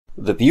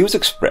The views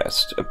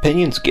expressed,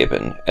 opinions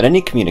given, and any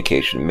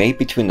communication made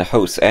between the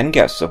hosts and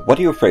guests of What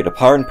Are You Afraid of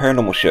Horror and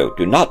Paranormal Show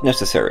do not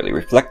necessarily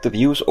reflect the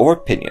views or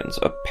opinions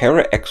of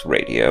Para X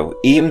Radio,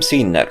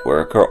 EMC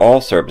Network, or all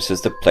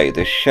services that play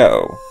this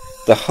show.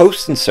 The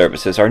hosts and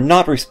services are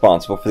not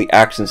responsible for the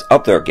actions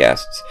of their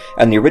guests,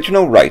 and the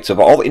original rights of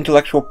all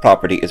intellectual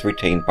property is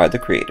retained by the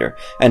creator,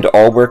 and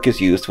all work is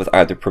used with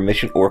either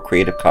permission or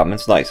Creative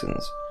Commons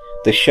license.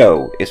 The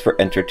show is for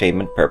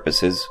entertainment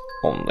purposes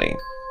only.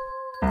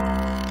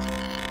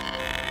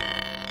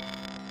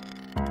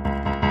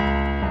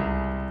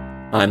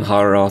 I'm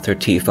horror author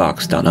T.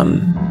 Fox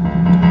Dunham.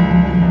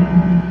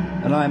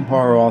 And I'm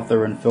horror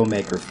author and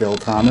filmmaker Phil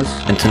Thomas.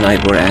 And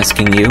tonight we're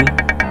asking you,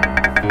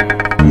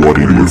 what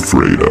are you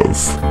afraid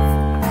of?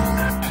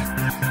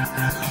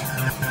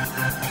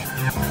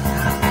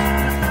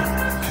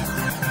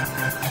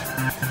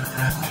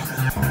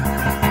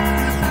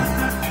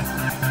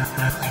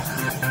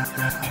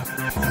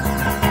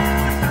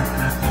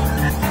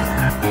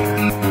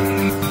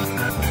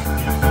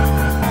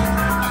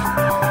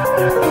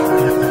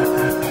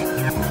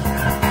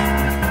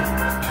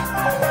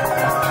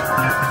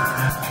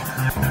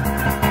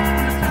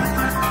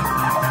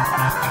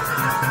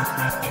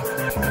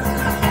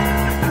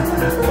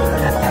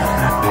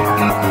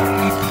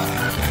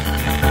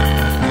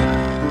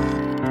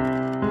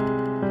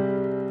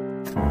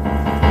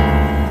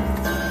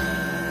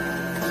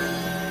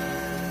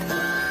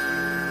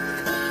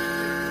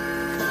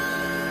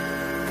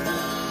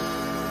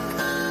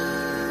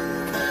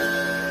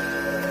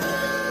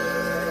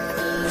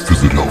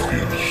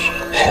 Philadelphia's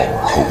horror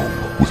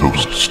home with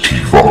hosts T.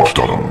 Fox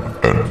Dunham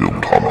and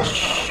Phil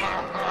Thomas.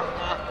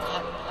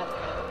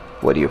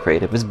 What Are You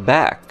Afraid Of is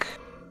back.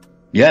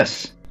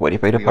 Yes. What Are You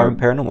Afraid of Horror and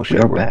Paranormal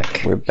Show? We're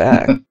back. We're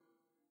back.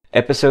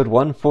 Episode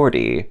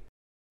 140,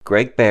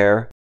 Greg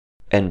Bear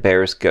and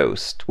Bear's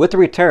Ghost, with the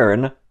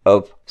return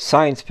of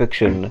science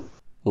fiction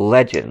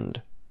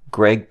legend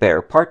Greg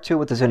Bear. Part 2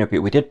 with this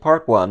interview. We did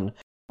part 1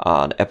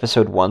 on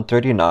episode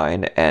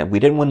 139, and we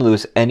didn't want to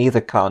lose any of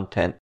the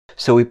content,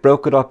 so we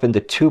broke it up into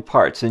 2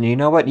 parts. And you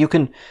know what? You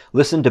can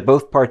listen to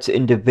both parts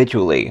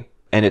individually,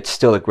 and it's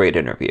still a great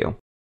interview.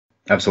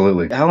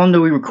 Absolutely. How long did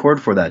we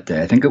record for that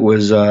day? I think it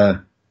was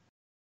about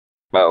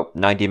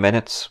 90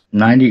 minutes.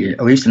 90,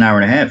 at least an hour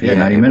and a half. Yeah,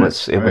 90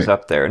 minutes. It was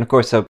up there. And of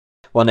course,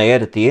 when I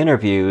edit the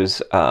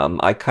interviews,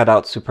 I cut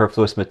out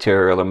superfluous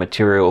material or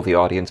material the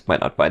audience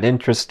might not find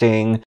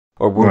interesting,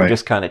 or we're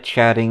just kind of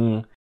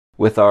chatting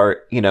with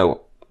our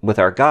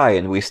guy,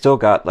 and we still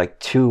got like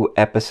 2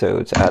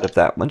 episodes out of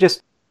that one.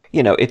 Just,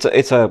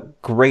 it's a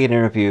great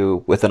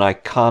interview with an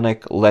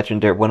iconic,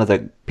 legendary, one of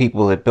the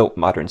people that built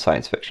modern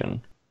science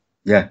fiction.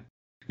 Yeah.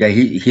 Yeah,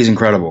 he's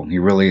incredible. He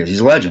really is. He's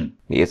a legend.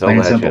 He is a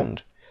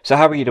legend. So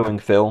how are you doing,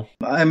 Phil?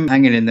 I'm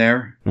hanging in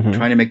there,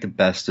 trying to make the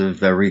best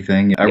of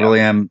everything. I really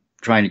am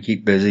trying to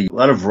keep busy.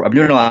 I'm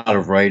doing a lot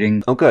of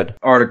writing. Oh, good.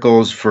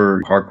 Articles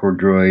for Hardcore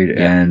Droid,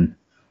 and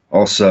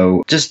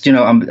also just,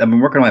 I've been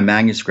working on my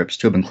manuscripts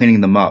too. I've been cleaning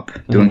them up,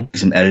 doing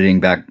some editing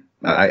back.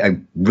 I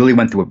really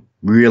went through a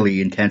really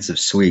intensive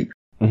sweep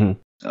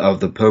of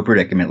the Poe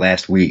predicament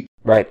last week.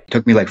 Right. It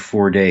took me like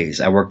 4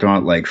 days. I worked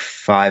on it like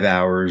 5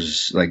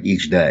 hours like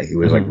each day. It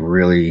was like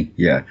really,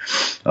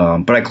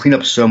 but I cleaned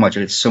up so much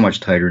and it's so much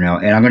tighter now.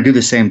 And I'm going to do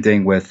the same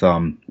thing with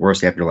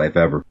Worst Afterlife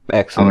Ever.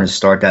 Excellent. I'm going to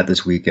start that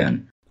this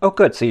weekend. Oh,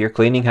 good. So you're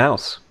cleaning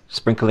house.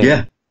 Sprinkling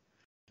for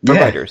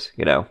writers,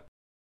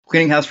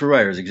 Cleaning house for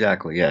writers,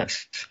 exactly,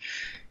 yes.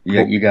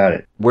 You got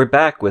it. We're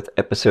back with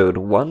episode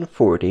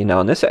 140.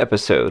 Now, in this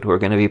episode, we're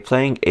going to be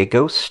playing a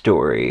ghost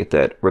story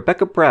that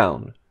Rebecca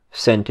Brown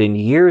sent in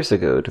years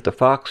ago to the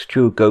Fox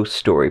True Ghost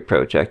Story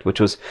Project, which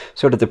was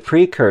sort of the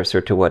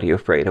precursor to What Are You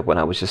Afraid of, when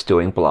I was just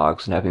doing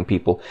blogs and having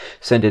people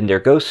send in their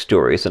ghost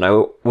stories. And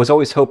I was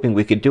always hoping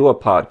we could do a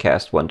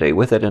podcast one day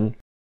with it, and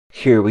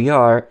here we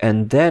are.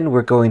 And then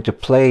we're going to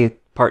play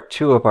part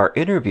 2 of our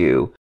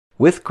interview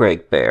with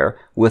Greg Bear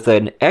with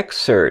an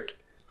excerpt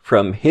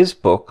from his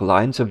book,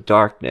 Lines of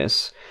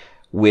Darkness,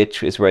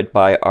 which is read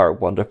by our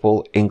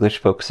wonderful English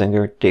folk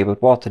singer, David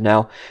Walton.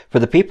 Now, for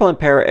the people on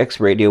Para X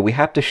Radio, we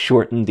have to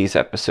shorten these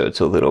episodes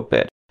a little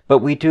bit, but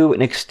we do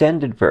an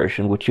extended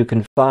version, which you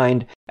can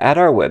find at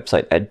our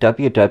website at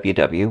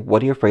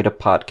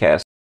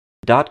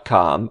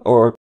www.whatayouafraidofpodcast.com,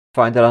 or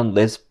find it on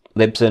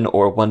Libsyn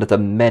or one of the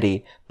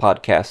many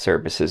podcast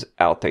services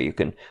out there.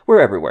 We're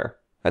everywhere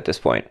at this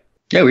point.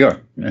 Yeah, we are.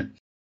 Yeah.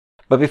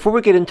 But before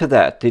we get into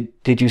that,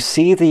 did you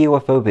see the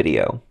UFO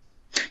video?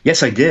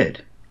 Yes, I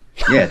did.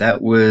 Yeah,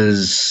 that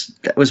was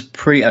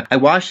pretty. I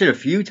watched it a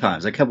few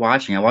times. I kept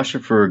watching. I watched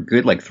it for a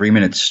good 3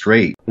 minutes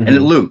straight, and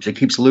it loops. It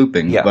keeps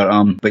looping. Yeah.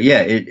 But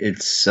yeah,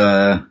 it's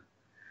I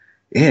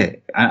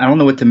don't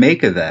know what to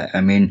make of that.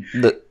 I mean,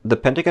 the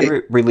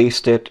Pentagon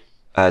released it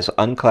as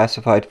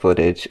unclassified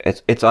footage.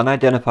 It's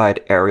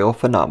unidentified aerial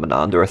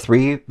phenomenon. There are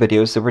 3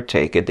 videos that were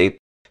taken. They've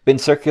been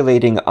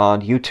circulating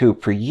on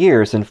YouTube for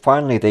years, and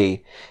finally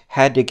they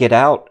had to get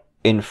out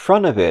in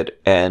front of it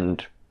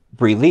and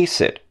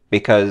release it,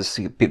 because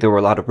there were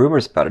a lot of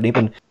rumors about it.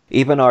 Even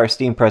Even our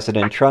esteemed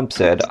President Trump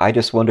said, I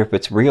just wonder if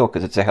it's real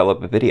because it's a hell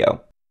of a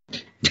video.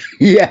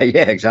 Yeah,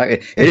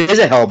 exactly. It is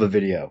a hell of a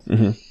video.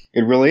 Mm-hmm.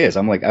 It really is.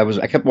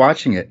 I kept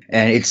watching it,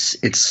 and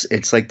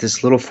it's like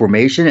this little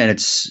formation, and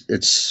it's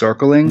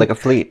circling Like a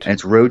fleet. and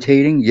it's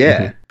rotating. Yeah.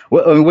 Mm-hmm.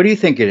 Well, I mean, what do you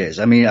think it is?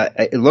 I mean,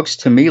 it looks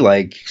to me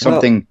like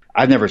something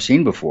I've never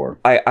seen before.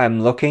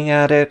 I'm looking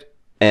at it,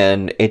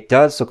 and it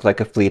does look like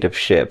a fleet of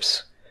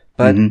ships,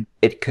 but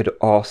it could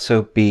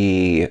also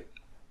be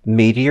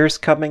meteors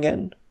coming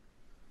in,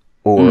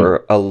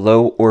 or a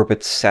low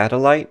orbit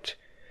satellite,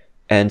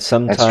 and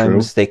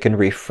sometimes they can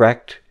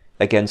refract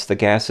against the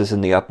gases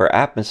in the upper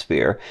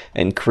atmosphere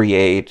and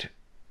create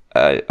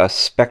a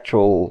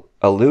spectral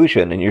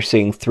illusion, and you're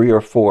seeing 3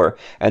 or 4,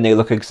 and they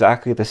look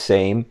exactly the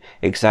same,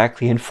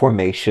 exactly in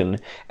formation,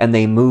 and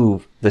they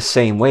move the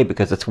same way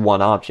because it's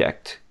one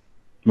object.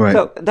 Right.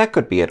 So that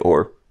could be it,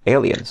 or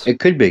aliens.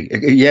 It could be.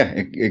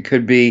 It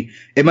could be.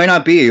 It might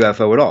not be a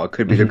UFO at all. It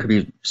could be. There could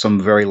be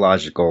some very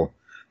logical,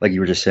 like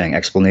you were just saying,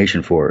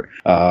 explanation for it.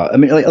 I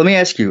mean, let me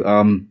ask you.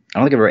 I don't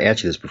think I've ever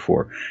asked you this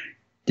before.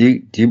 Do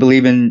you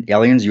believe in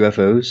aliens,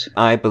 UFOs?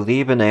 I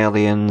believe in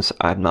aliens.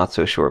 I'm not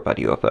so sure about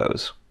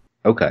UFOs.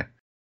 Okay.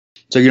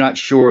 So you're not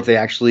sure if they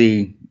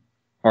actually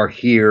are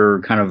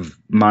here kind of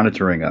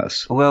monitoring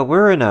us? Well,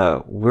 we're in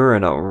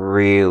a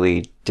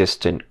really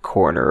distant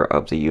corner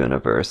of the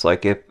universe.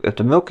 Like if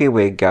the Milky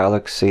Way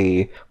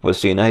galaxy was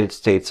the United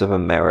States of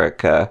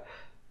America,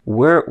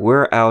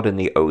 we're out in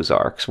the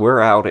Ozarks.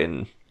 We're out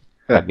in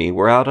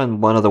we're out on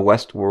one of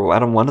we're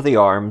out on one of the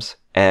arms,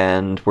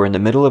 and we're in the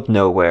middle of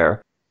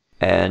nowhere.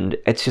 And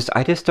I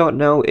just don't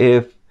know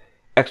if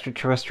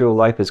extraterrestrial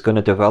life is going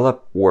to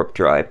develop warp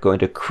drive, going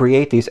to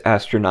create these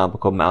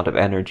astronomical amount of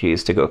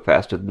energies to go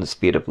faster than the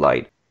speed of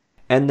light.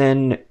 And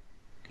then,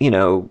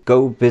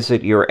 go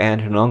visit your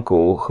aunt and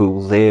uncle who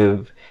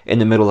live in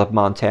the middle of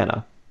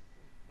Montana.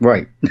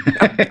 Right.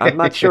 I'm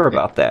not sure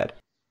about that.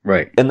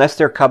 Right. Unless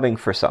they're coming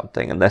for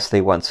something, unless they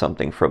want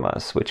something from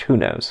us, which who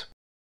knows?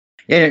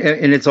 Yeah,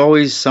 and it's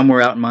always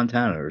somewhere out in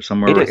Montana or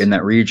somewhere in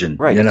that region.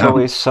 Right. It's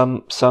always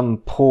some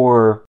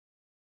poor,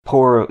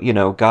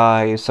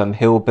 guy, some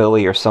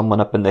hillbilly or someone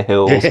up in the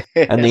hills,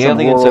 and the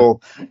aliens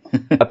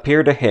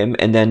appear to him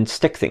and then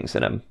stick things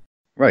in him.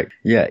 Right.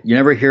 Yeah. You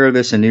never hear of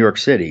this in New York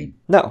City.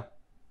 No,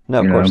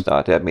 of course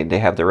not. I mean, they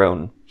have their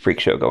own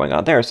freak show going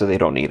on there, so they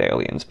don't need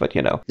aliens, but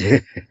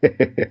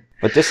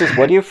But this is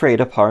What Are You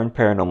Afraid of? Horror and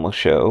Paranormal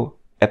Show,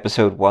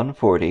 episode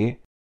 140.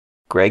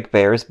 Greg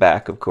Bear's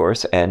back, of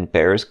course, and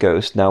Bear's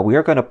Ghost. Now, we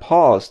are going to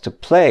pause to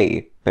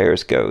play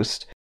Bear's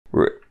Ghost,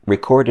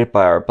 recorded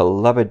by our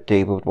beloved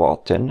David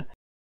Walton.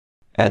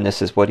 And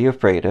this is What Are You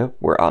Afraid of?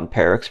 We're on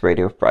Parix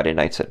Radio Friday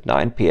nights at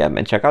 9 p.m.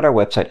 And check out our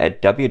website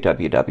at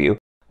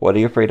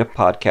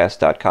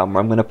www.whatayouafraidofpodcast.com,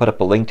 where I'm going to put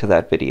up a link to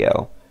that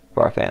video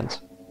for our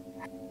fans.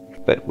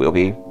 But we'll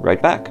be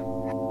right back.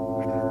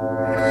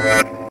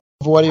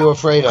 What are you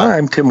afraid of? Hi,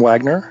 I'm Tim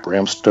Wagner,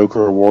 Bram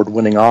Stoker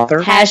award-winning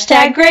author.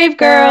 Hashtag Grave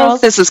Girls.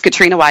 This is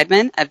Katrina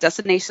Weidman of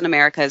Destination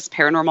America's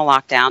Paranormal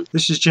Lockdown.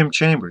 This is Jim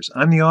Chambers.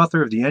 I'm the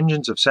author of The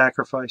Engines of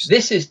Sacrifice.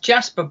 This is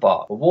Jasper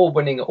Barr,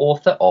 award-winning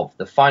author of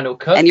The Final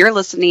Cut. And you're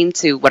listening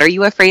to What Are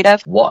You Afraid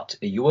of? What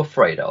Are You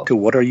Afraid of? To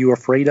What Are You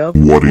Afraid of?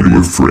 What are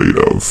you afraid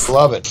of?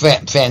 Love it.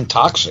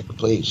 Fantoxic,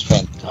 please.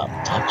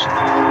 Fantoxic.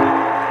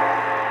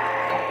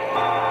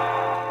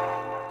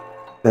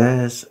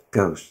 Bears,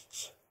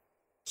 Ghosts.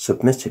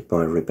 Submitted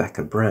by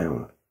Rebecca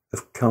Brown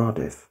of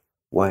Cardiff,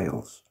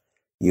 Wales,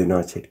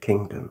 United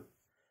Kingdom,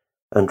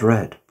 and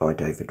read by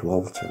David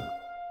Walton.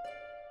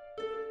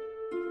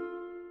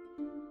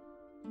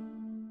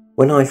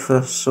 When I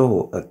first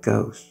saw a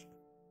ghost,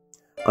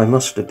 I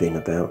must have been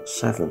about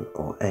 7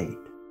 or 8.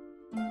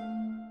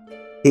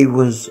 He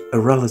was a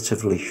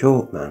relatively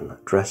short man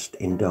dressed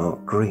in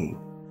dark green,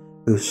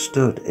 who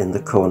stood in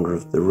the corner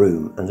of the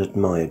room and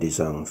admired his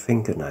own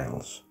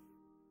fingernails.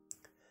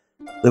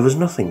 There was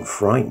nothing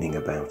frightening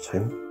about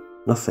him,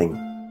 nothing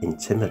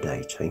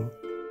intimidating.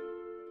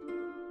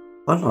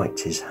 I liked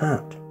his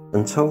hat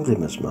and told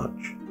him as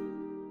much.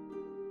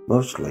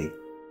 Mostly,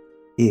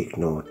 he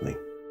ignored me.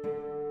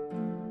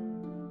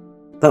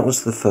 That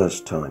was the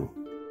first time.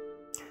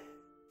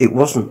 It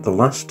wasn't the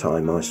last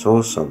time I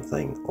saw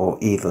something, or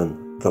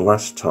even the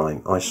last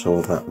time I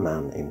saw that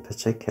man in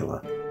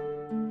particular.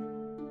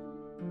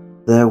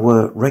 There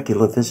were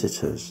regular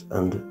visitors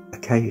and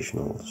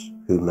occasionals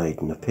who made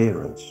an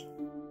appearance.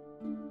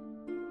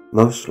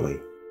 Mostly,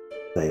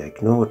 they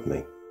ignored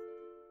me.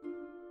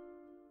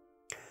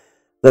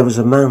 There was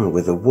a man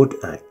with a wood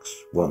axe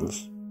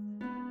once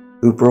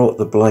who brought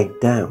the blade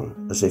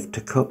down as if to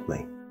cut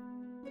me.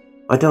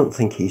 I don't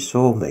think he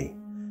saw me,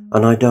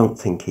 and I don't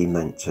think he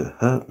meant to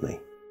hurt me.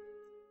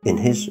 In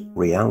his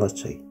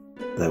reality,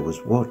 there was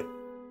wood.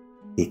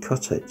 He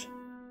cut it.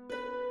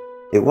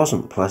 It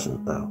wasn't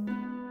pleasant, though.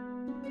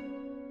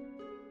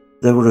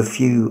 There were a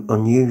few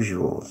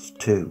unusuals,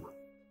 too.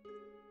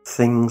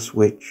 Things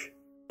which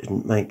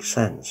didn't make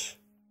sense.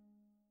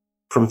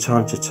 From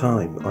time to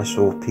time, I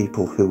saw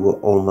people who were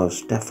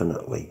almost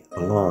definitely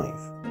alive.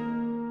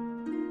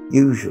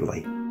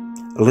 Usually,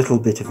 A little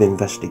bit of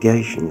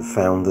investigation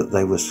found that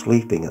they were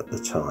sleeping at the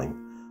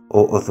time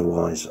or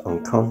otherwise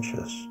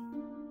unconscious.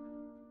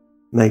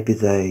 Maybe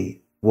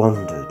they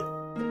wandered.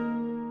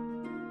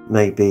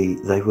 Maybe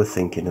they were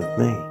thinking of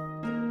me.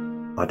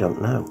 I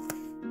don't know.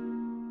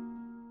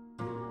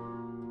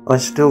 I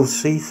still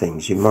see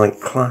things you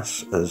might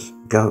class as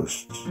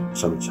ghosts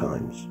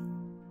sometimes.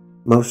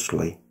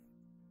 Mostly,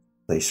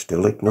 they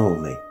still ignore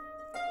me.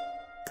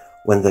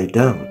 When they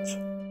don't,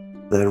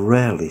 they're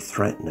rarely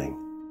threatening.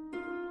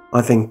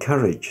 I've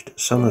encouraged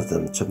some of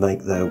them to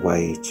make their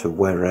way to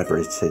wherever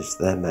it is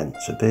they're meant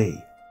to be.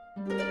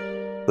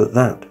 But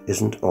that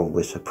isn't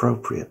always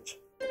appropriate.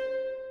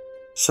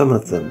 Some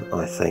of them,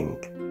 I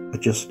think, are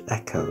just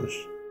echoes.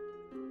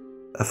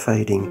 A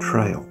fading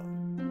trail.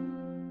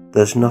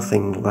 There's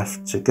nothing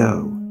left to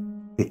go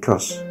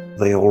because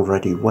they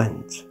already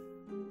went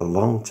a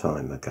long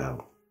time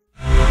ago.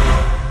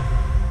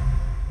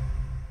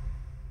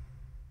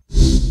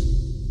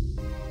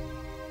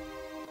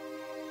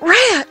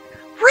 Rat,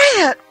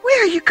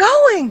 where are you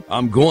going?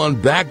 I'm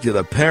going back to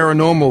the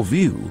paranormal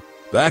view,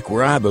 back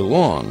where I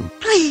belong.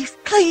 Please,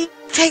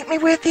 take me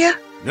with you.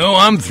 No,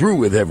 I'm through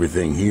with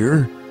everything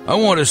here. I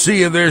want to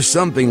see if there's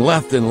something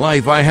left in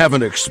life I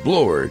haven't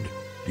explored.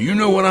 Do you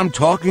know what I'm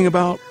talking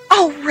about?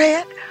 Oh,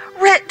 Rat,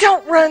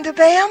 don't run to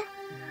them.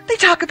 They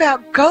talk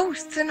about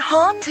ghosts and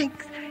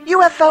hauntings,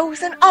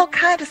 UFOs, and all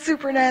kind of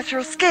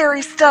supernatural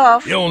scary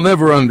stuff. You'll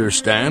never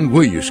understand,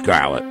 will you,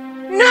 Scarlet?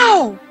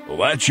 No! Well,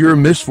 that's your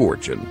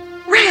misfortune.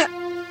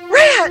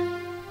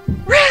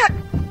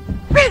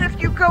 Rat,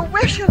 if you go,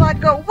 where shall I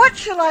go? What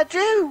shall I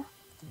do?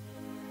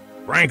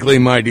 Frankly,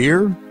 my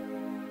dear...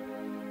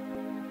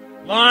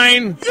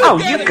 Line! Oh,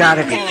 you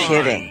gotta be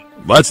kidding.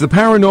 That's the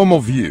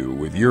Paranormal View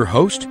with your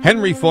host,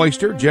 Henry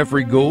Foister,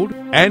 Jeffrey Gould,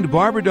 and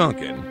Barbara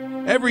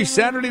Duncan. Every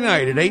Saturday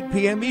night at 8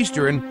 p.m.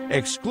 Eastern,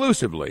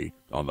 exclusively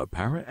on the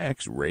Para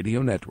X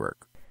Radio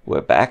Network.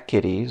 We're back,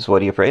 kiddies.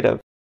 What are you afraid of?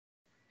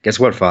 Guess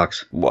what,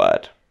 Fox?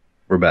 What?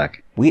 We're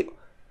back.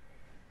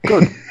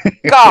 Good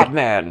God,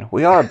 man,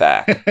 we are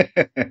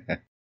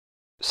back.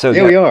 So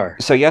we are.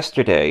 So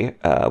yesterday,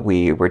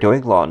 we were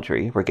doing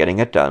laundry. We're getting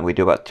it done. We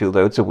do about 2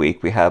 loads a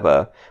week. We have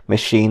a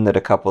machine that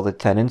a couple of the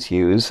tenants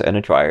use and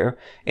a dryer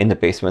in the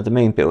basement of the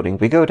main building.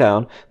 We go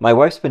down. My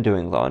wife's been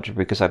doing laundry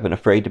because I've been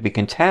afraid to be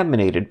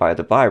contaminated by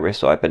the virus,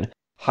 so I've been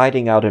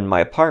hiding out in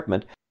my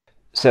apartment.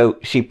 So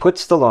she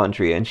puts the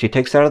laundry in. She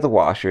takes it out of the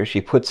washer.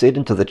 She puts it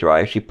into the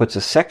dryer. She puts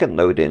a second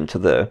load into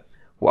the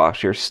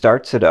washer,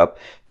 starts it up,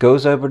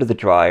 goes over to the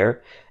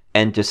dryer,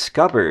 and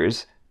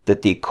discovers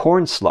that the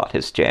corn slot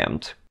has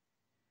jammed.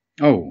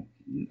 Oh,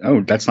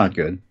 that's not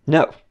good.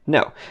 No.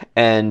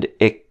 And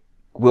it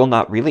will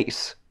not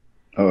release.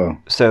 Oh.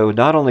 So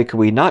not only can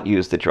we not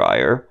use the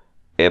dryer,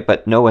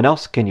 but no one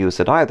else can use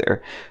it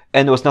either.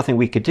 And there was nothing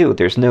we could do.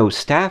 There's no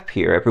staff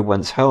here.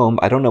 Everyone's home.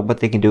 I don't know what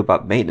they can do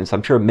about maintenance.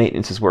 I'm sure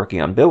maintenance is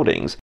working on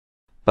buildings.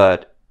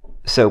 But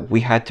so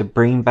we had to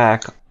bring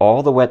back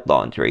all the wet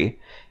laundry,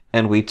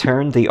 and we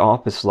turned the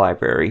office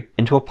library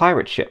into a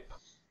pirate ship.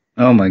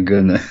 Oh my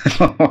goodness.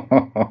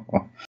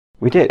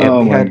 We did.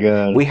 Oh my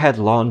God. We had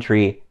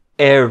laundry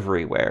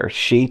everywhere.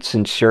 Sheets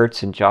and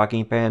shirts and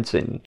jogging pants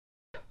and...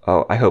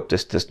 Oh, I hope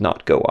this does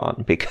not go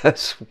on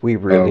because we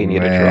really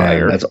need a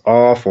dryer. That's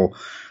awful.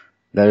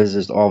 That is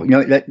just awful.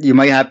 You know, you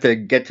might have to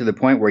get to the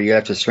point where you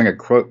have to string a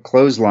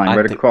clothesline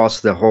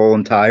across the whole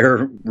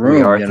entire room.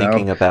 We are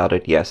thinking about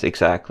it. Yes,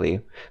 exactly.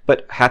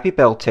 But happy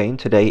Beltane.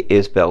 Today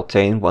is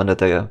Beltane, one of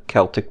the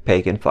Celtic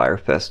pagan fire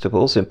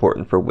festivals,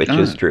 important for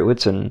witches,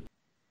 druids, and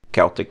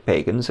Celtic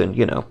pagans, and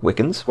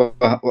Wiccans. Well,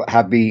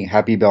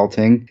 happy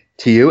Beltane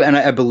to you. And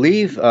I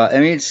believe,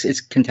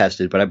 it's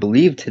contested, but I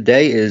believe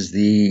today is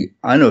the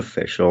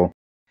unofficial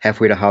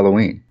halfway to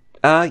Halloween.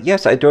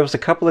 Yes, there was a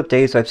couple of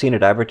days I've seen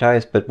it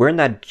advertised, but we're in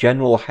that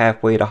general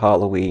halfway to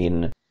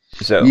Halloween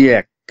zone.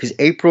 Yeah, because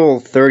April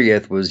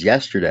 30th was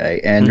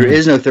yesterday, and there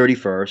is no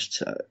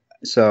 31st,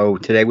 so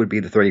today would be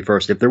the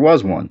 31st if there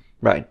was one.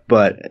 Right.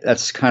 But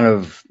that's kind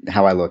of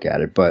how I look at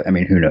it, but,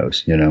 who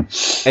knows,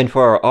 And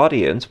for our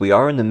audience, we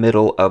are in the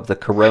middle of the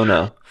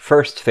Corona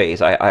first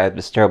phase. I have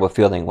this terrible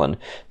feeling when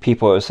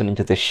people are listening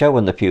to this show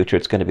in the future,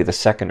 it's going to be the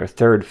second or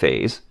third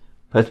phase.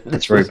 But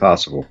that's very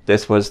possible.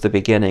 This was the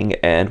beginning,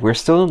 and we're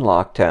still in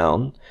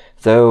lockdown,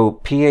 though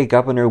PA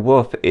Governor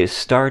Wolf is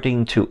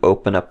starting to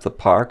open up the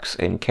parks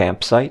and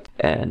campsite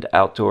and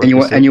outdoor.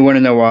 And you want to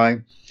know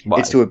why? Why?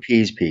 It's to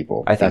appease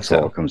people. I think that's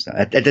so. all it comes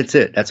down. That's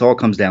it. That's all it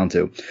comes down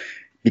to.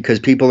 Because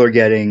people are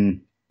getting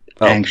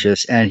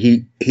anxious, and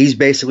he's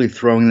basically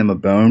throwing them a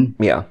bone.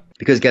 Yeah.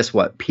 Because guess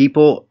what?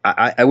 People,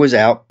 I was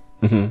out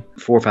 4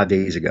 or 5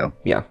 days ago.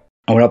 Yeah.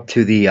 I went up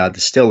to the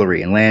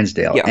distillery in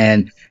Lansdale,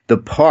 and the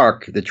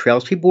park, the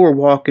trails, people were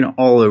walking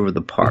all over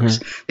the parks.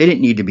 They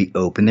didn't need to be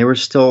open. They were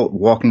still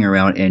walking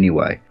around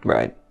anyway.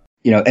 Right.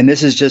 And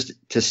this is just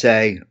to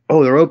say,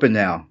 oh, they're open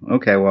now.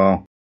 Okay,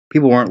 well,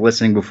 people weren't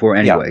listening before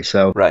anyway,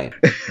 so. Right.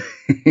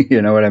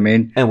 You know what I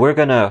mean? And we're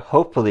going to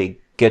hopefully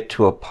get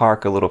to a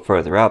park a little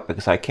further out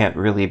because I can't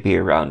really be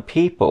around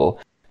people.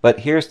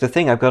 But here's the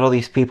thing. I've got all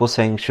these people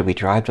saying, should we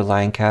drive to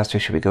Lancaster?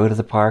 Should we go to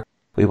the park?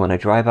 we want to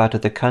drive out to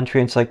the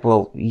country. And it's like,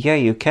 well, yeah,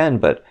 you can,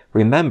 but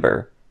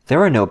remember,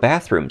 there are no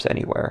bathrooms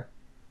anywhere.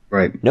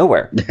 Right.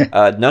 Nowhere.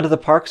 None of the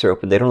parks are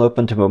open. They don't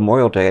open to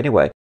Memorial Day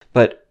anyway.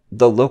 But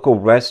the local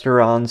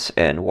restaurants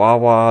and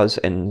Wawas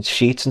and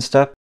Sheetz and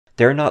stuff,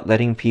 they're not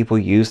letting people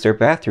use their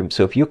bathrooms.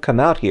 So if you come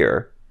out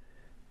here,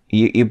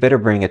 you better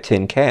bring a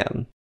tin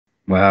can.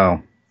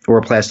 Wow. Or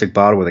a plastic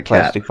bottle with a cap.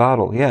 Plastic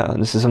bottle, yeah.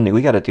 And this is something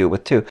we got to deal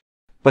with too.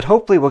 But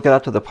hopefully we'll get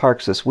out to the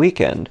parks this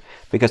weekend,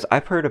 because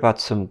I've heard about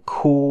some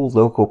cool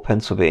local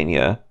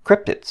Pennsylvania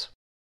cryptids.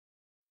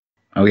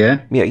 Oh,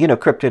 yeah? Yeah,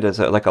 cryptid is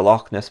like a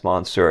Loch Ness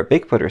monster or a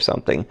Bigfoot or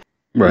something.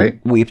 Right.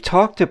 We've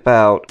talked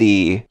about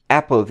the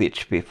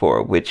Applovich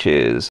before, which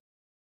is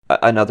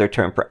another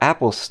term for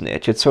apple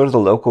snitch. It's sort of the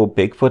local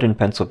Bigfoot in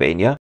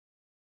Pennsylvania.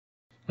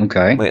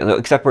 Okay.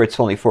 Except for it's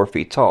only 4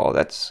 feet tall.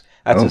 That's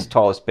as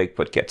tall as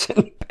Bigfoot gets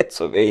in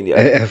Pennsylvania.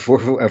 A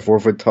 4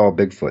 foot tall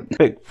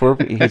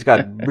Bigfoot. He's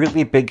got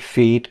really big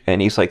feet, and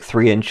he's like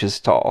 3 inches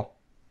tall.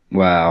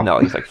 Wow. No,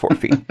 he's like 4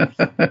 feet.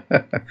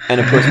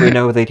 And of course, we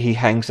know that he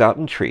hangs out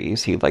in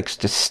trees. He likes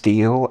to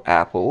steal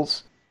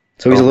apples.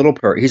 So he's a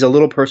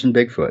little person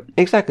Bigfoot.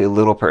 Exactly, a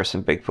little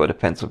person Bigfoot of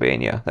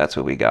Pennsylvania. That's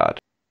what we got.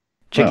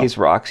 Chickies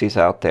Rocks, he's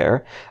out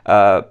there.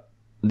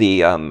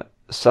 The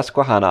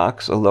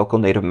Susquehannocks, a local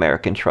Native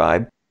American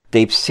tribe,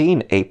 they've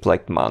seen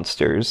ape-like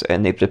monsters,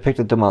 and they've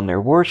depicted them on their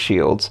war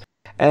shields.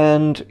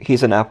 And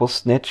he's an apple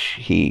snitch.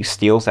 He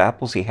steals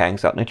apples, he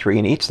hangs out in a tree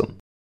and eats them.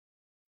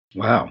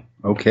 Wow.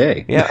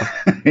 Okay. Yeah.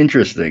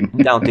 Interesting.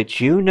 Now, did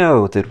you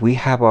know that we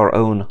have our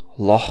own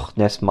Loch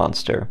Ness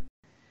monster?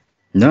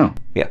 No.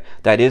 Yeah,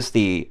 that is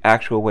the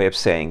actual way of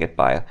saying it.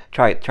 By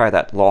try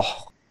that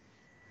Loch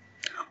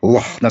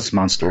Ness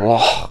monster.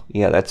 Loch.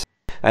 Yeah, that's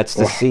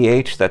the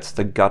CH. That's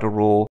the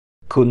guttural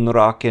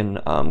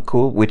Cwnracan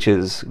cool, which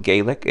is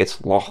Gaelic.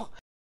 It's Loch.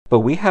 But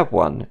we have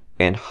one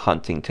in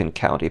Huntington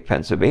County,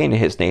 Pennsylvania.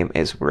 His name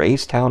is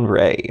Raystown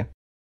Ray.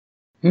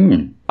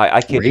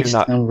 I kid you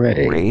not.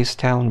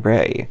 Raystown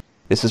Ray.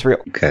 This is real.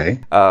 Okay.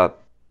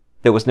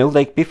 There was no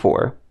lake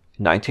before.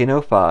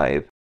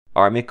 1905,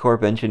 Army Corps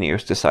of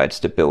Engineers decides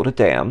to build a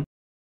dam,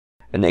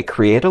 and they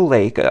create a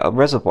lake, a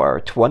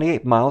reservoir,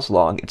 28 miles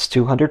long. It's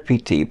 200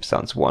 feet deep.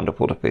 Sounds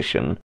wonderful to fish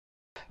in.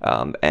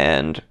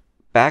 And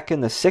back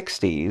in the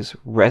 60s,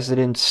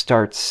 residents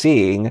start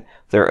seeing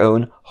their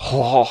own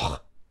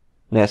Loch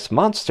Ness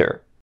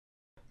monster.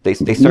 They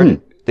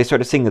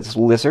started seeing this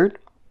lizard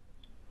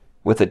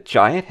with a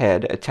giant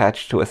head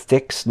attached to a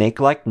thick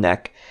snake-like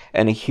neck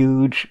and a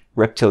huge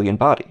reptilian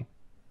body.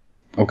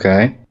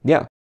 Okay.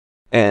 Yeah.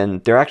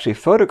 And there are actually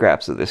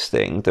photographs of this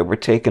thing that were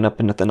taken up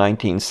into the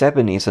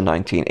 1970s and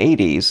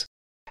 1980s,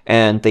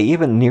 and they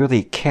even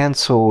nearly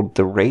canceled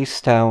the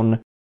Raystown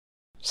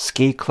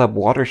Ski Club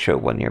water show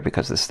one year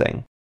because of this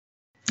thing.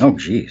 Oh,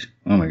 jeez.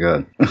 Oh, my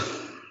God.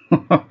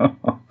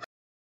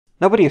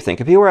 Now, what do you think?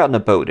 If you were out in a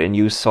boat and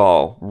you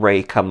saw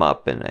Ray come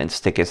up and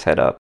stick his head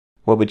up,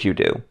 what would you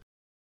do?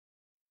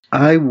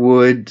 I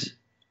would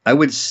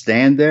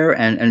stand there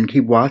and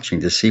keep watching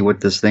to see what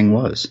this thing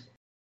was.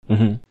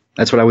 Mm-hmm.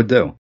 That's what I would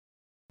do.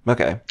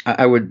 Okay.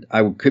 I would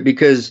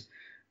because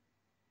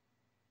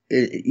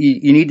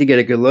you need to get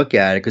a good look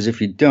at it, because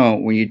if you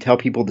don't, when you tell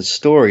people the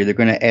story, they're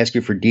going to ask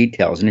you for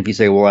details. And if you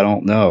say, well, I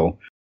don't know,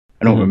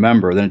 I don't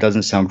remember, then it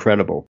doesn't sound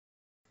credible.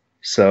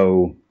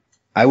 So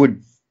I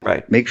would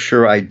make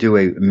sure I do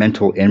a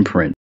mental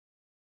imprint.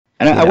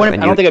 And I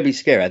don't think I'd be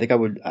scared. I think I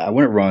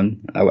wouldn't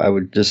run. I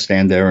would just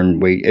stand there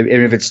and wait.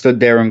 If it stood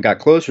there and got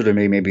closer to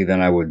me, maybe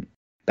then I would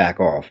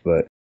back off.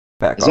 But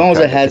as long as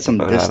I had some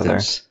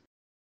distance,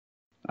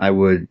 I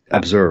would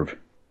observe.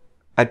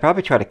 I'd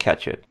probably try to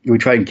catch it. You would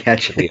try and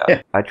catch it.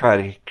 Yeah, I'd try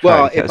to.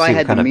 If I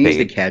had the means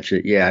to catch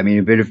it, yeah. I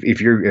mean, but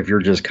if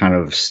you're just kind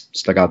of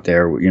stuck out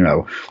there,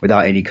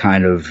 without any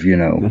kind of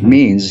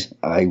means,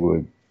 I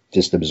would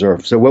just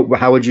observe. So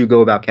how would you go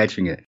about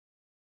catching it?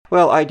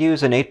 Well, I'd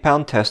use an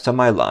 8-pound test on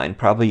my line,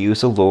 probably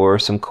use a lure,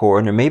 some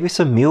corn, or maybe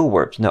some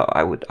mealworms. No,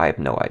 I have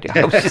no idea.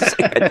 I was just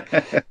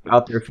saying,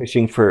 out there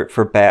fishing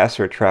for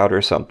bass or trout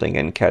or something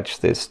and catch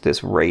this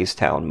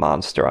Raystown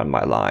monster on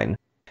my line.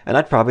 And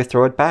I'd probably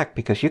throw it back,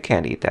 because you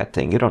can't eat that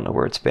thing. You don't know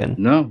where it's been.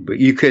 No, but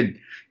you could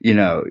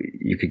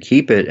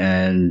keep it,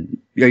 and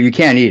you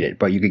can't eat it,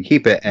 but you could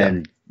keep it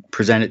and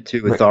present it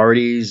to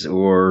authorities,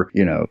 or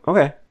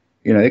Okay.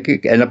 It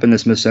could end up in the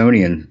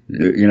Smithsonian.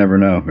 You never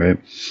know, right?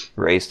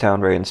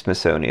 Raystown Ray and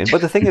Smithsonian.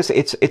 But the thing is,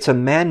 it's a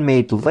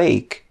man-made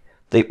lake.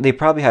 They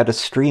probably had a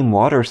stream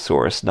water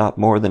source not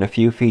more than a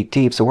few feet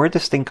deep. So where'd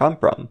this thing come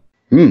from?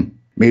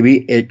 Maybe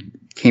it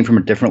came from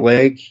a different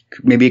lake.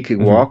 Maybe it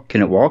could walk.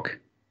 Can it walk?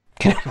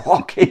 Can it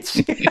walk?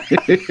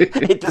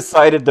 It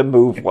decided to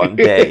move one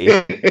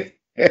day.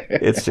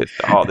 It's just,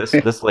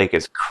 this lake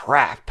is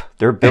crap.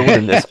 They're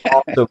building this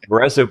awesome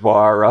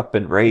reservoir up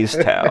in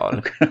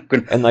Raystown,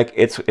 and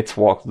it's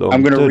walked.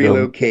 I'm going to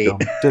relocate.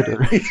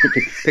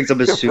 Picks up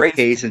his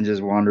suitcase and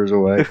just wanders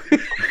away.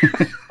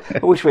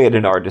 I wish we had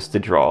an artist to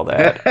draw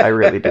that. I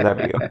really do.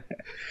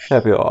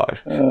 That'd be odd.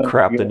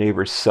 Crap, the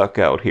neighbors suck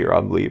out here.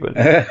 I'm leaving.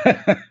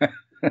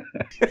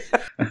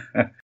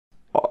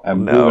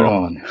 I'm moving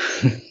on.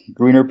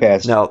 Greener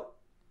pastures. Now,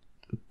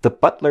 the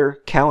Butler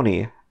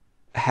County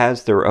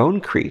has their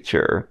own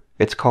creature.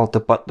 It's called the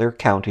Butler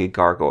County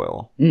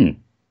Gargoyle.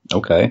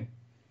 Okay.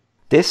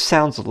 This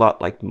sounds a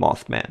lot like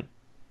Mothman.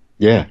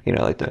 Yeah. You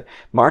know, like the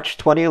March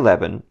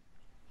 2011,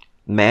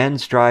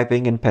 man's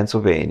driving in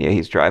Pennsylvania.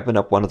 He's driving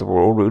up one of the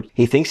rural routes.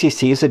 He thinks he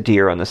sees a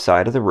deer on the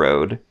side of the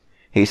road.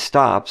 He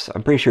stops.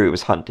 I'm pretty sure he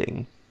was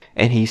hunting.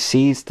 And he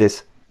sees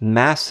this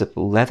massive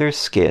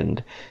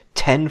leather-skinned,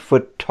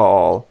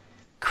 10-foot-tall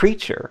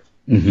creature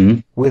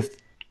with,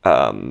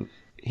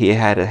 he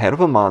had a head of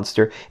a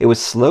monster. It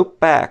was sloped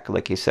back,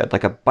 like he said,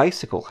 like a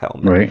bicycle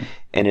helmet. Right.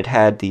 And it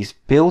had these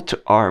built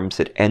arms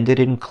that ended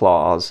in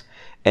claws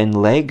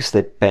and legs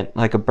that bent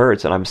like a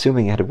bird's, and I'm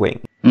assuming it had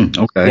wings.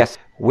 Okay. Yes,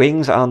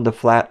 wings on the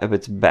flat of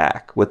its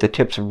back, with the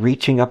tips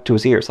reaching up to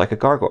his ears like a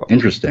gargoyle.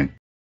 Interesting.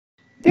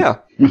 Yeah.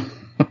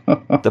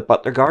 The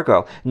Butler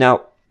Gargoyle.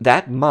 Now,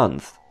 that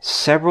month,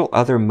 several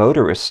other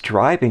motorists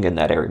driving in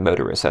that area,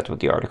 motorists, that's what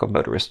the article,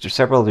 motorists,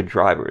 several other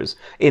drivers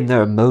in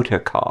their motor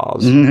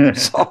cars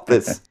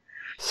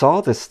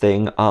saw this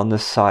thing on the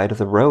side of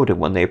the road, and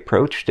when they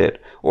approached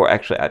it, or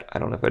actually, I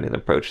don't know if any of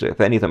them approached it,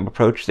 if any of them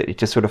approached it, it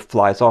just sort of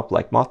flies off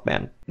like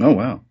Mothman. Oh,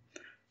 wow.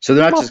 So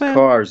they're not just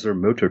cars, they're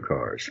motor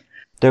cars.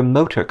 They're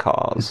motor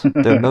cars.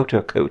 They're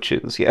motor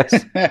coaches,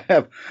 yes.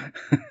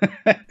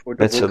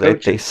 But so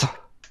they saw,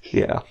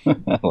 yeah.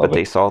 But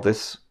they saw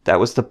this. That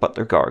was the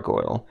Butler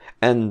Gargoyle.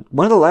 And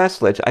one of the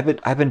last legends,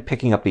 I've been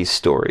picking up these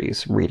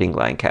stories, reading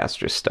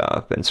Lancaster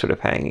stuff, and sort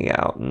of hanging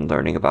out and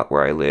learning about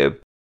where I live.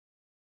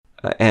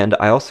 And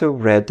I also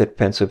read that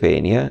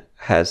Pennsylvania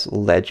has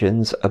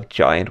legends of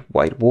giant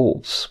white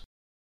wolves.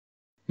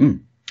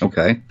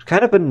 Okay.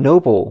 Kind of a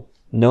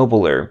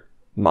nobler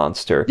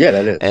monster. Yeah,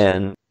 that is.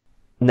 And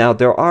now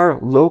there are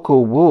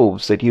local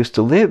wolves that used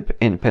to live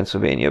in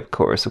Pennsylvania, of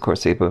course. Of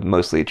course, they've been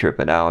mostly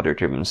driven out or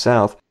driven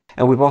south.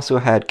 And we've also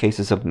had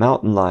cases of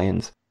mountain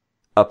lions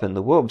up in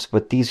the wolves,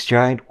 but these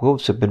giant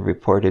wolves have been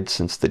reported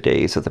since the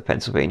days of the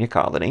Pennsylvania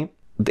colony.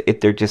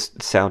 They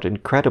just sound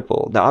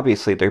incredible. Now,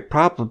 obviously, they're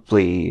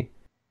probably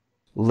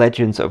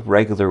legends of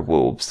regular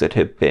wolves that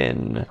have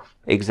been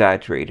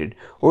exaggerated,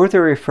 or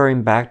they're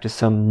referring back to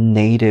some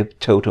native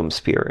totem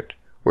spirit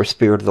or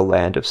spirit of the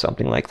land of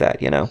something like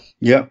that, you know?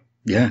 Yeah,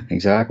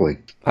 exactly.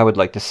 I would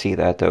like to see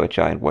that, though, a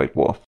giant white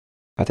wolf.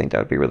 I think that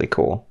would be really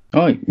cool.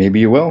 Oh, maybe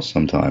you will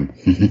sometime.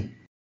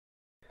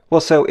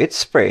 Well, so it's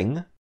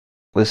spring.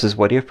 This is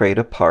What Are You Afraid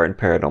of? Par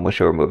Paranormal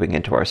Show. We're moving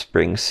into our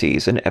spring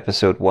season,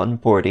 episode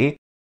 140.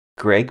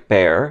 Greg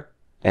Bear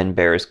and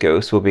Bear's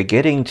Ghost. We'll be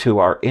getting to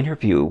our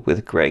interview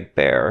with Greg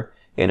Bear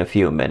in a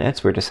few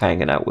minutes. We're just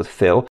hanging out with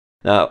Phil.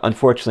 Now,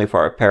 unfortunately for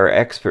our Para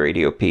X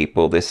radio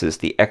people, this is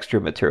the extra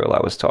material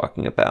I was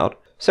talking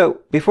about. So,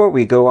 before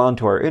we go on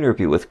to our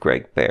interview with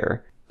Greg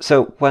Bear,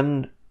 so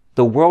when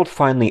the world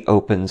finally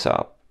opens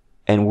up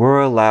and we're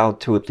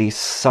allowed to at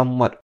least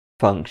somewhat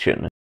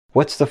function,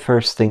 what's the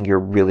first thing you're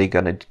really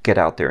going to get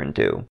out there and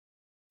do?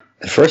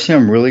 The first thing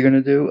I'm really going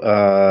to do,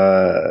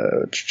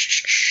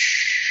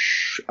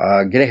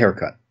 get a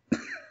haircut.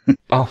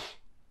 Oh,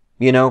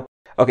 you know,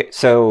 okay,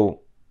 so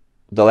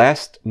the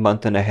last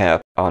month and a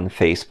half on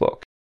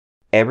Facebook,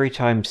 every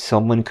time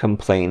someone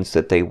complains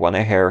that they want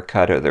a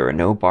haircut or there are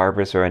no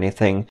barbers or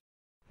anything,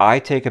 I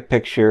take a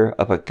picture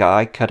of a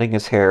guy cutting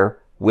his hair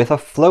with a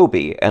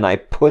Flowbee and I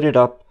put it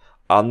up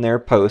on their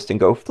post and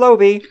go,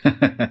 Flowbee.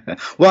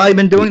 Well, I've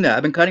been doing that.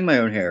 I've been cutting my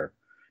own hair.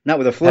 Not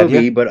with a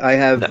Flowbee, but I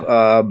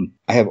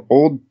have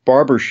old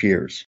barber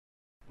shears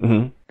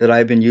that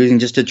I've been using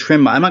just to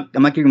trim. I'm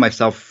not giving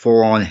myself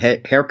full on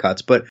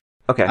haircuts, but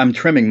I'm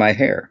trimming my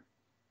hair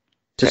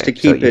just to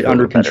keep it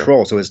under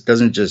control, so it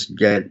doesn't just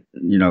get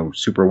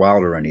super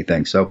wild or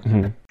anything. So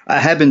I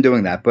have been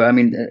doing that, but I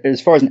mean, as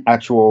far as an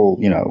actual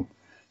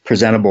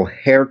presentable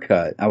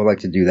haircut, I would like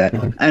to do that,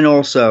 and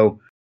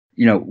also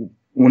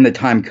when the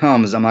time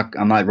comes, I'm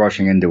not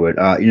rushing into it.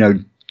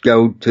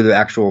 Go to the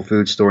actual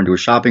food store and do a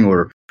shopping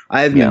order.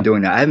 I haven't been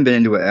doing that. I haven't been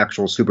into an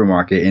actual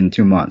supermarket in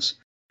 2 months.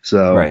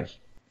 So, and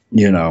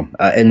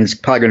it's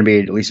probably going to be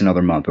at least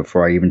another month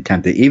before I even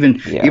attempt it.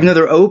 Even though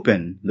they're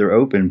open,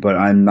 but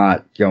I'm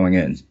not going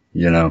in,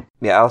 Yeah,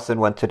 Allison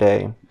went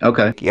today.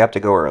 Okay. You have to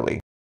go early.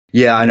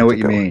 Yeah, I know what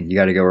you mean. You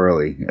got to go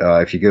early.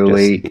 If you go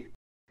late.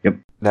 Yep.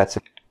 That's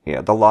it.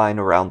 Yeah, the line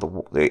around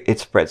it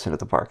spreads into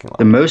the parking lot.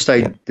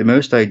 The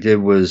most I did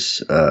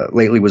was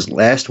lately was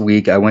last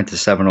week. I went to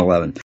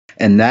 7-Eleven,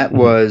 and that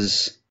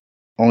was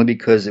only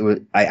because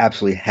I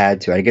absolutely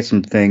had to. I get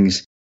some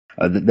things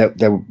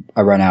that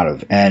I ran out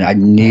of, and I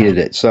needed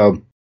it.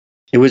 So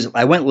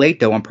I went late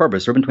though on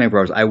purpose. Open 24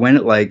 hours. I went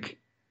at I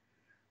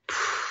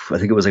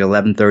think it was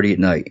 11:30 at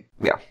night.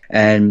 Yeah.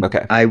 And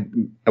I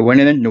went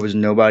in and there was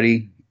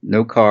nobody,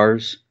 no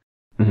cars.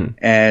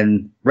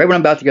 And right when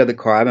I'm about to get out of the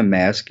car, I have a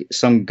mask.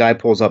 Some guy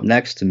pulls up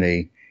next to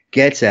me,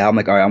 gets out. I'm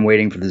like, all right, I'm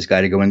waiting for this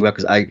guy to go in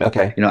because I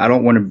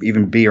don't want to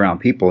even be around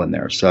people in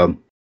there. So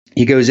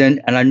he goes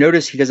in, and I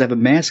notice he doesn't have a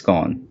mask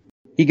on.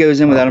 He goes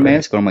in without a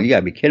mask on. I'm like, you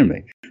gotta be kidding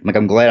me. I'm like,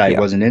 I'm glad I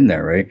wasn't in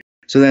there, right?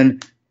 So then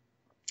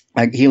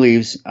he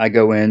leaves. I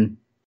go in.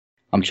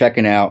 I'm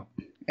checking out,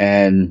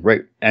 and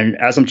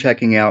as I'm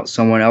checking out,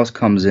 someone else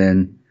comes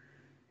in,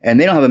 and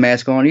they don't have a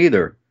mask on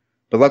either.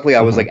 But luckily,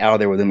 I was like out of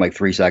there within like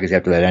 3 seconds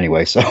after that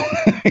anyway. So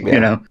you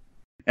know.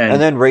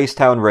 And then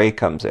Raystown Ray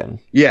comes in.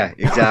 Yeah,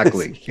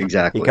 exactly. He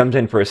comes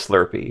in for a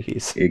Slurpee.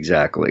 He's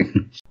exactly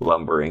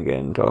lumbering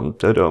in. Dum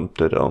da dum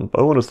da dum.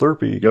 I want a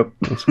Slurpee. Yep.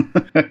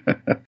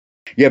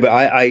 Yeah, but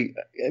I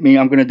mean,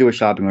 I'm going to do a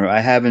shopping order. I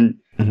haven't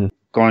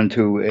gone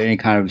to any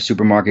kind of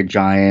supermarket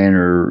giant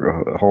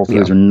or Whole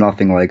Foods or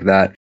nothing like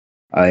that.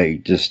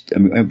 I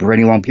mean, for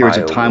any long periods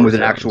of time with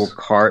an actual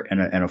cart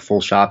and a full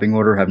shopping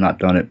order, have not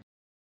done it.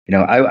 You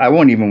know, I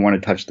won't even want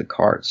to touch the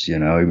carts, you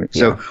know.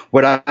 So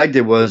what I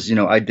did was, you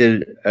know, I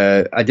did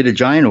a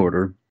giant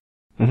order,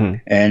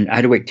 and I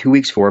had to wait 2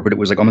 weeks for it, but it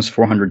was like almost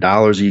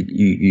 $400.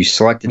 You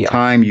select the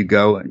time, you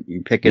go and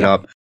you pick it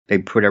up. They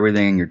put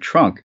everything in your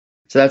trunk.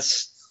 So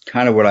that's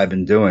kind of what I've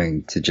been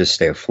doing to just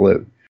stay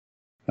afloat.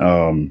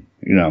 You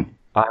know,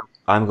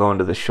 I'm going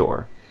to the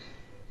shore.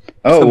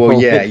 Oh,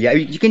 well, yeah.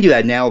 You can do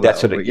that now, though.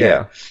 That's what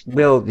yeah.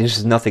 Well,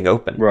 there's nothing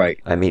open. Right.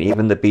 I mean,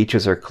 even the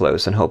beaches are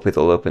closed, and hopefully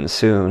they'll open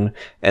soon.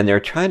 And they're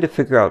trying to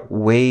figure out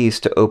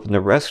ways to open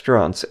the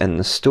restaurants and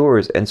the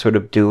stores and sort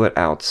of do it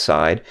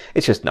outside.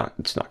 It's not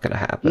going to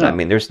happen. No. I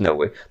mean, there's no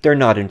way. They're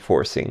not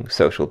enforcing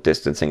social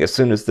distancing. As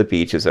soon as the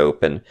beach is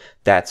open,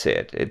 that's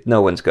it.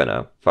 No one's going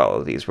to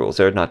follow these rules.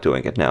 They're not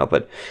doing it now.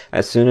 But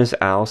as soon as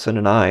Allison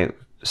and I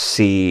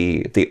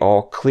see the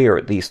all clear,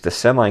 at least the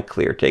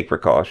semi-clear, take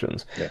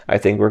precautions, I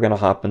think we're going to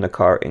hop in the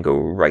car and go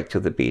right to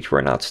the beach.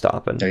 We're not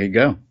stopping. There you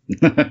go.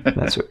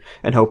 That's it.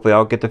 And hopefully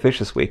I'll get to fish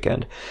this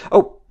weekend.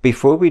 Oh,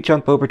 before we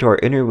jump over to our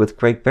interview with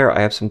Greg Bear,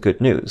 I have some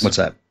good news. What's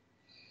that?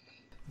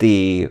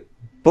 The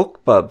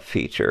BookBub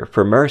feature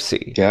for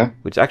Mercy,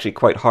 which is actually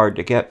quite hard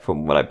to get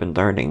from what I've been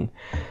learning,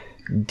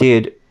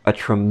 did a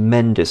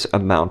tremendous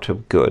amount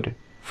of good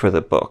for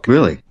the book.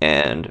 Really?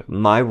 And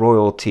my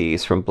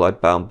royalties from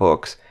Bloodbound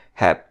Books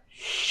have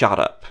shot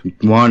up.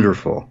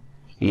 Wonderful.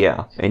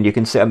 Yeah, and you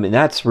can see, I mean,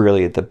 that's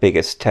really the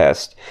biggest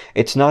test.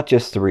 It's not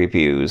just the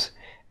reviews,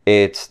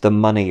 it's the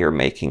money you're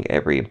making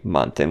every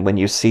month. And when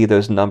you see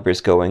those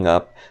numbers going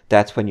up,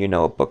 that's when you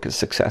know a book is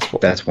successful.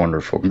 That's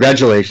wonderful.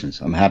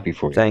 Congratulations. I'm happy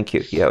for you. Thank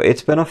you. Yeah,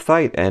 it's been a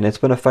fight, and it's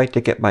been a fight to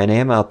get my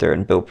name out there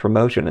and build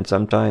promotion, and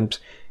sometimes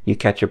you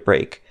catch a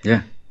break.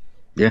 Yeah.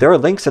 There are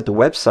links at the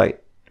website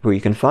where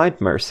you can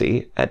find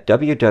Mercy at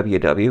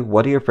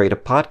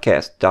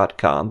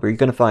www.whatayouafraidofpodcast.com, where you're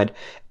going to find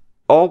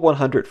all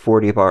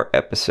 140 of our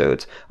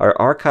episodes, our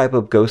archive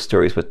of ghost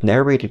stories with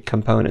narrated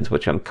components,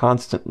 which I'm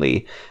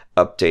constantly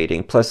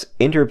updating, plus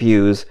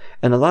interviews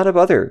and a lot of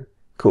other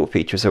cool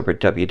features over at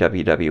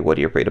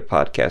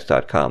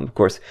www.whatayouafraidofpodcast.com. Of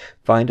course,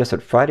 find us on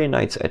Friday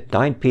nights at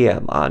 9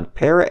 p.m. on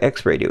Para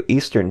X Radio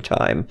Eastern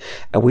Time,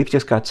 and we've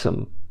just got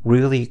some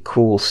really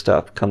cool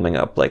stuff coming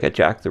up, like a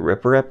Jack the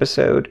Ripper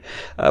episode.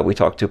 We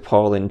talked to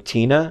Paul and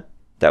Tina.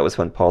 That was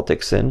when Paul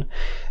Dixon,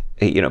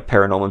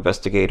 paranormal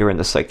investigator and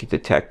the psychic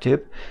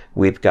detective.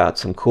 We've got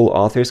some cool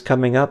authors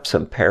coming up,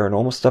 some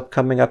paranormal stuff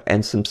coming up,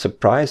 and some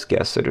surprise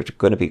guests that are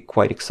going to be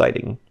quite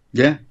exciting.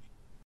 Yeah.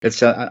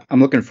 It's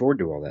I'm looking forward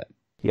to all that.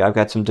 Yeah, I've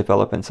got some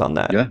developments on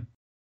that. Yeah.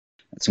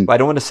 I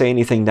don't want to say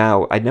anything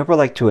now. I'd never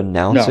like to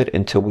announce it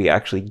until we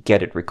actually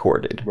get it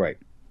recorded. Right.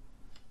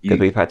 Because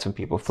we've had some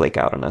people flake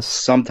out on us.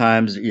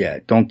 Sometimes,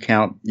 don't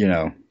count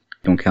your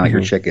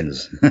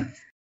chickens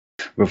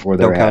before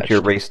they're Don't count hatched.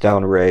 your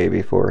Raystown Ray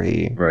before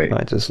he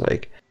finds his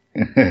lake.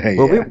 Yeah.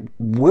 Well,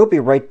 we'll be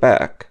right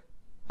back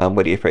on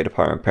What Are You Afraid of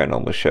Horror and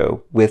Paranormal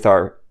Show with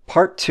our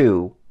part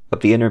 2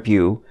 of the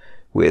interview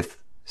with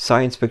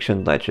science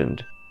fiction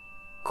legend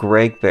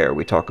Greg Bear.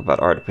 We talk about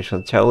artificial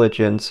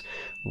intelligence,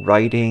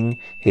 writing,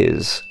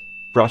 his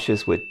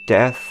brushes with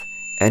death,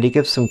 and he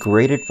gives some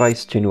great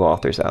advice to new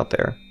authors out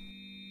there.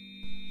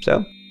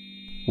 So,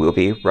 we'll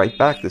be right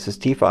back. This is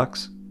T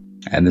Fox.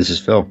 And this is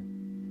Phil.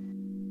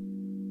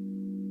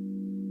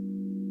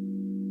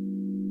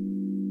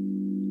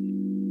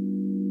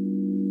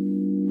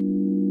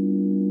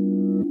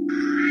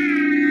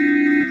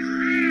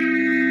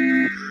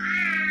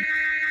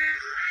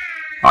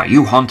 Are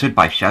you haunted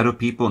by shadow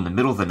people in the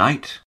middle of the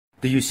night?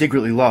 Do you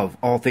secretly love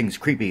all things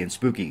creepy and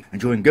spooky,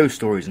 enjoying ghost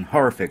stories and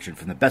horror fiction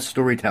from the best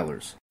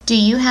storytellers? Do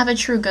you have a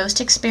true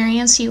ghost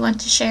experience you want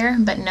to share,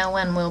 but no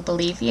one will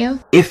believe you?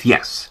 If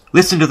yes,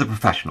 listen to the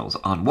professionals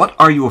on What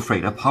Are You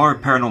Afraid of Horror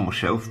Paranormal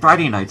Show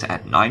Friday nights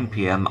at 9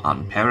 p.m.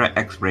 on Para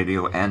X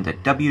Radio and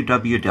at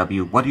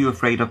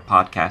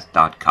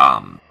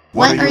www.whatayouafraidofpodcast.com.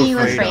 What are you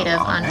afraid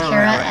of on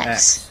Para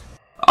X?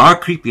 Our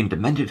creepy and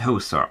demented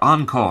hosts are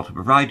on call to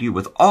provide you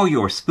with all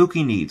your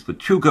spooky needs with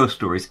true ghost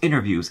stories,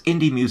 interviews,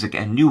 indie music,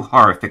 and new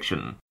horror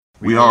fiction.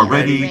 We are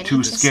ready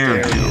to scare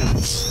you.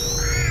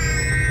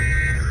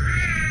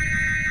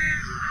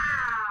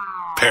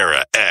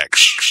 Para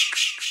X.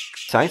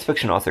 Science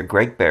fiction author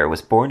Greg Bear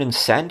was born in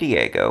San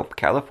Diego,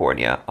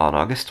 California on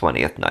August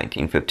 20th,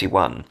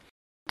 1951,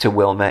 to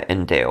Wilma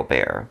and Dale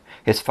Bear.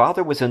 His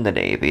father was in the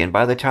Navy, and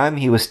by the time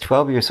he was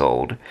 12 years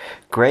old,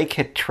 Greg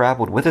had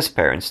traveled with his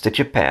parents to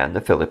Japan,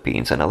 the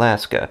Philippines, and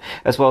Alaska,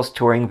 as well as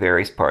touring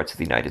various parts of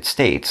the United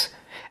States.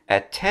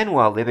 At 10,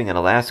 while living in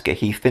Alaska,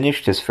 he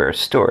finished his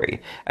first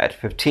story. At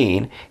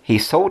 15, he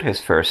sold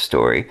his first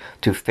story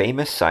to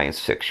famous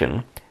science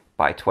fiction.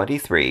 By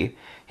 23,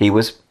 he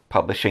was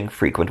publishing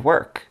frequent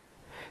work.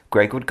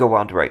 Greg would go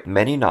on to write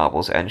many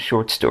novels and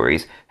short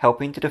stories,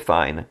 helping to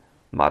define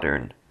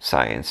modern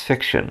science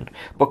fiction.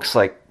 Books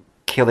like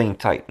Killing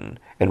Titan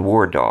and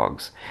War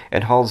Dogs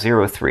and Hull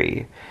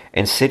 03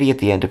 and City at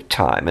the End of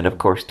Time and, of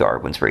course,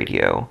 Darwin's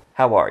Radio.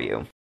 How are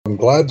you? I'm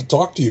glad to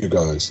talk to you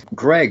guys.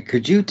 Greg,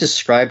 could you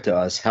describe to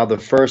us how the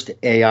first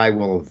AI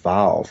will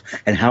evolve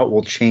and how it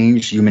will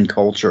change human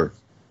culture?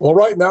 Well,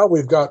 right now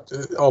we've got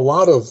a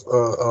lot of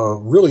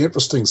really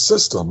interesting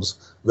systems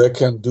that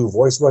can do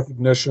voice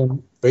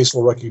recognition,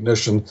 facial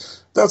recognition.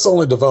 That's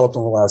only developed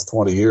in the last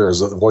 20 years.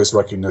 That voice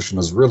recognition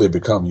has really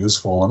become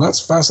useful, and that's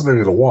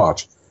fascinating to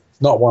watch.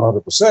 Not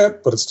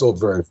 100%, but it's still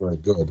very, very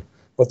good.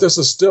 But this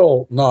is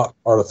still not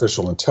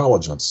artificial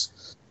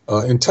intelligence.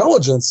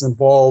 Intelligence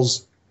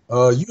involves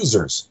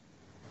users.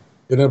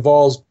 It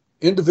involves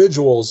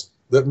individuals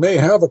that may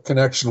have a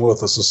connection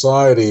with a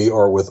society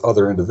or with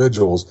other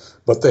individuals,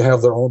 but they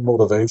have their own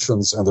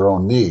motivations and their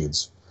own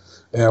needs.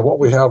 And what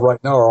we have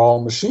right now are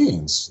all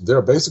machines.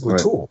 They're basically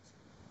tools.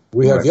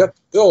 We have yet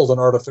to build an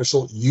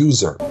artificial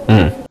user.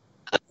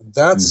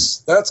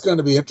 That's going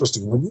to be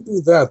interesting. When you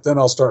do that, then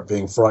I'll start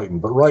being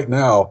frightened. But right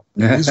now,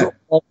 these are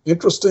all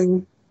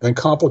interesting and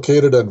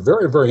complicated and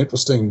very, very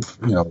interesting,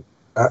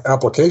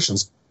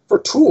 applications for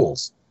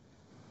tools.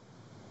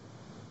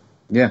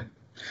 Yeah.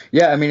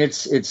 Yeah, I mean,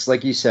 it's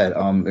like you said,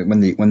 when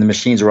the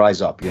machines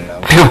rise up, when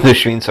the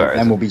machines rise up,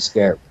 then we'll be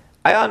scared.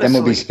 Then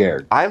we'll be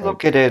scared. I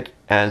look at it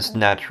as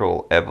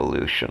natural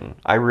evolution.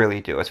 I really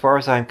do. As far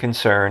as I'm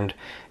concerned,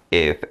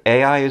 if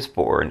AI is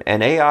born,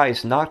 and AI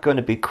is not going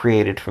to be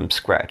created from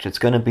scratch, it's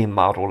going to be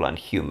modeled on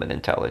human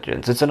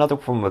intelligence. It's another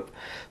form of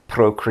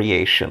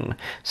procreation.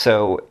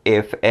 So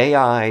if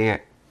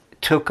AI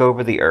took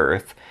over the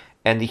Earth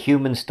and the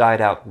humans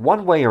died out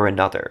one way or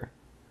another,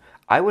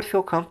 I would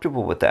feel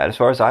comfortable with that. As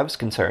far as I was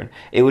concerned,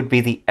 it would be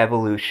the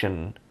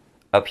evolution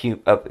of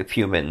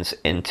humans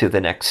into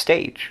the next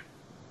stage.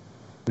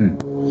 In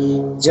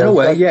a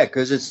way, yeah,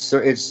 because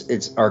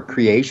it's our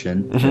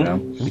creation.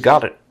 You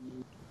got it.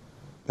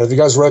 Have you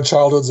guys read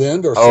Childhood's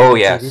End? Or Oh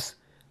yes.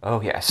 Oh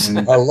yes.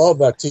 I love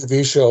that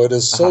TV show. It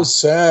is so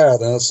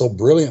sad, and it's so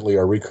brilliantly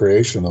a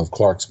recreation of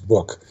Clark's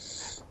book.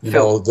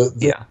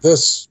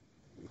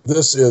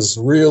 This is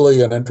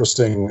really an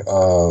interesting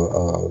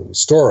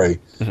story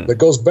that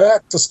goes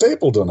back to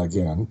Stapleton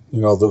again.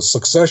 The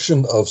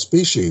succession of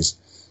species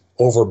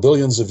over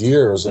billions of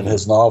years in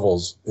his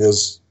novels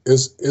is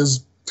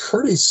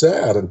pretty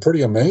sad and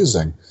pretty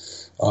amazing.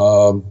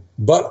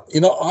 But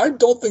I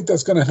don't think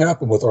that's going to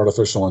happen with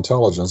artificial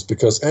intelligence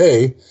because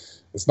A,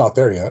 it's not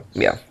there yet.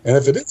 Yeah. And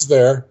if it is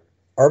there,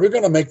 are we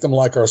going to make them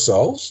like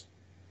ourselves?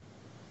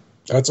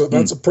 That's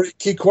a pretty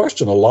key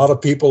question. A lot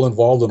of people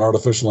involved in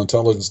artificial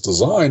intelligence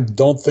design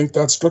don't think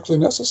that's strictly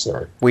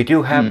necessary. We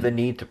do have the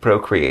need to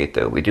procreate,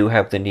 though. We do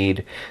have the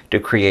need to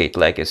create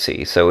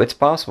legacy. So it's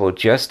possible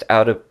just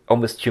out of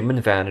almost human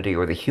vanity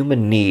or the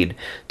human need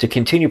to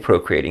continue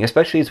procreating,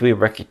 especially as we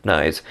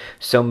recognize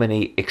so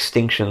many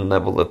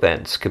extinction-level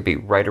events could be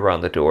right around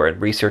the door, and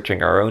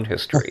researching our own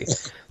history.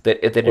 that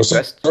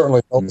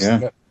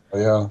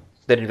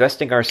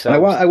investing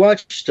ourselves... I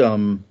watched...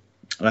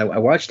 I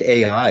watched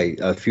AI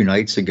a few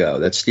nights ago.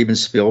 That's Steven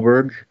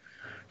Spielberg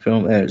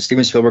film.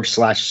 Steven Spielberg /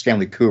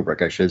 Stanley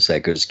Kubrick, I should say,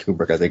 because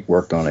Kubrick, I think,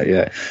 worked on it.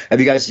 Yeah. Have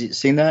you guys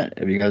seen that?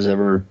 Have you guys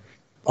ever?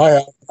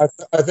 I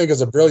think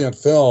it's a brilliant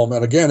film,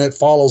 and again, it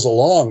follows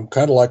along,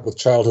 kind of like with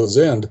Childhood's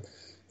End,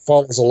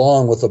 follows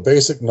along with the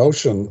basic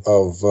notion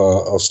of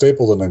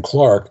Stapleton and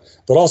Clark,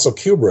 but also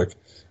Kubrick,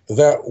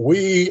 that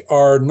we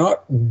are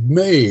not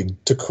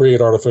made to create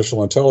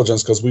artificial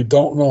intelligence because we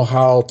don't know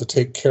how to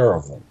take care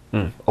of them.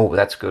 Oh,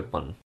 that's a good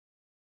one.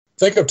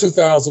 Think of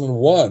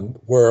 2001,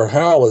 where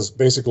Hal is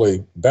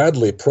basically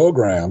badly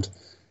programmed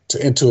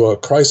into a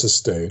crisis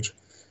stage,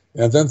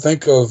 and then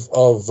think of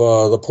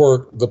the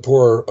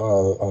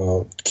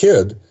poor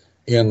kid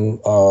in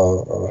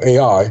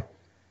AI,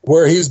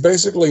 where he's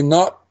basically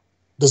not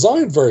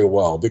designed very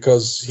well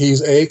because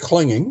he's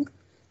clinging,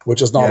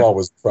 which is not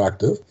always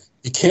attractive.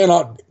 He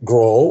cannot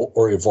grow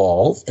or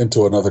evolve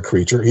into another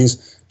creature.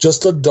 He's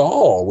just a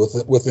doll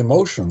with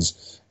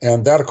emotions.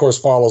 And that, of course,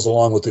 follows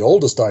along with the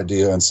oldest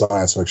idea in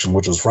science fiction,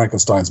 which was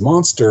Frankenstein's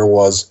monster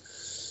was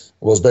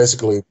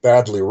basically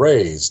badly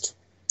raised.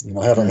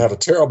 Had a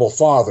terrible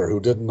father who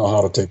didn't know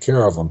how to take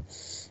care of him.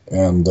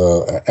 And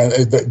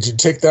you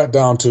take that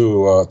down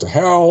to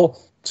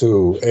Hal,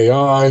 to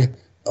AI,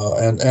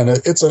 and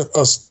it's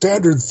a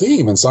standard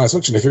theme in science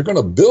fiction. If you're going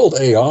to build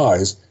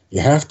AIs, you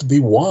have to be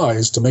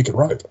wise to make it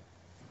right.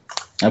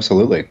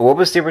 Absolutely. What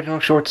was the original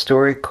short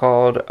story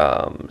called?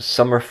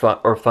 Summer Fun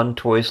or Fun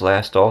Toys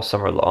Last All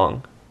Summer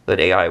Long, that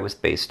AI was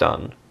based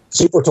on.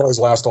 Super Toys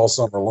Last All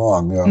Summer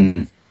Long,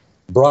 yeah.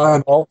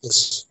 Brian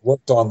Altus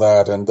worked on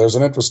that, and there's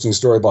an interesting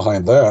story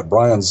behind that.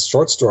 Brian's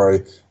short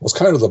story was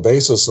kind of the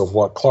basis of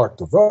what Clark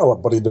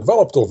developed, but he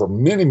developed over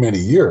many, many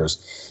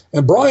years.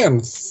 And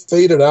Brian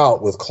faded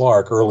out with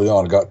Clark early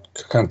on, got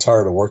kind of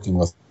tired of working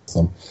with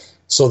him.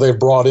 So they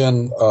brought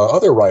in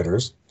other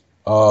writers,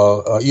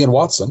 Ian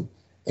Watson,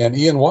 and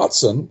Ian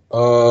Watson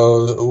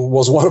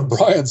was one of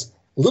Brian's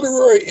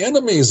literary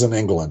enemies in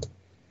England.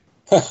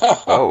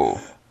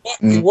 Oh.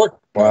 He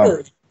worked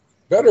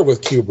better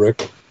with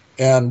Kubrick.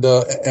 And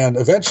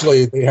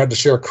eventually they had to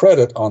share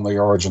credit on the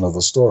origin of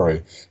the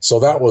story. So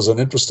that was an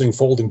interesting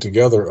folding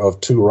together of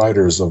two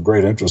writers of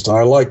great interest. And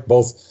I like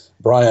both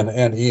Brian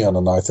and Ian,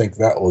 and I think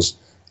that was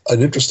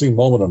an interesting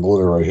moment in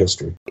literary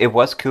history. It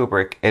was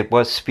Kubrick, it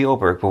was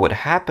Spielberg, but what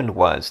happened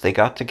was they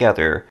got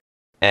together,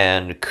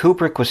 and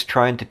Kubrick was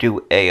trying to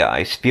do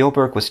AI,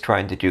 Spielberg was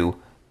trying to do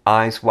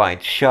Eyes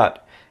Wide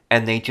Shut,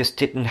 and they just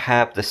didn't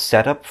have the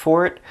setup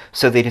for it,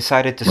 so they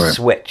decided to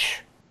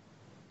switch.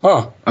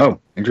 Oh,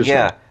 interesting.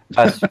 Yeah.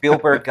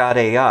 Spielberg got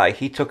AI,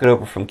 he took it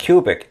over from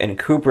Kubrick, and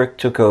Kubrick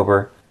took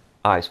over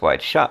Eyes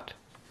Wide Shut.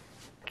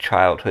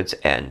 Childhood's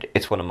End.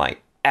 It's one of my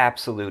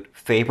absolute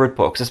favorite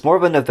books. It's more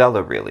of a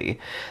novella, really,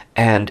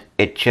 and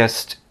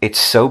it's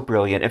so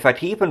brilliant. In fact,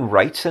 he even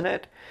writes in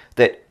it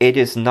that it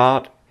is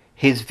not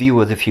his view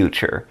of the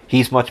future.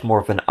 He's much more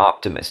of an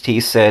optimist. He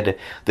said,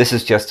 this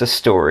is just a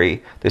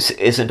story. This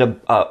isn't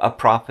a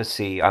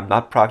prophecy. I'm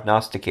not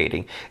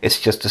prognosticating. It's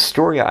just a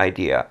story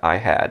idea I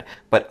had.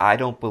 But I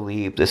don't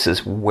believe this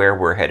is where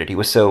we're headed. He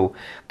was so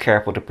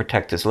careful to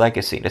protect his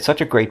legacy. And it's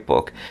such a great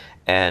book.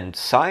 And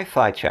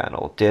Sci-Fi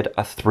Channel did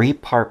a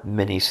 3-part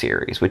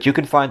miniseries, which you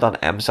can find on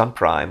Amazon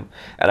Prime.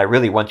 And I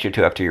really want you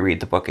to after you read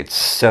the book. It's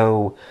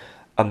so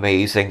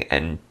amazing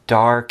and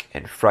dark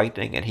and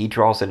frightening, and he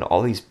draws in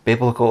all these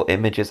biblical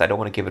images. I don't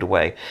want to give it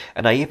away.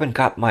 And I even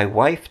got my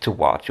wife to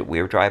watch it. We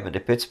were driving to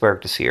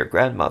Pittsburgh to see her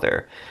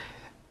grandmother,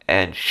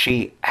 and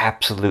she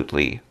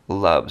absolutely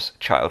loves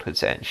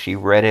Childhood's End. She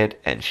read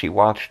it and she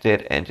watched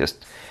it, and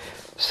just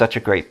such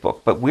a great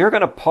book. But we're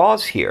going to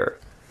pause here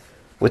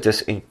with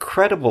this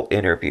incredible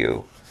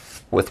interview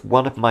with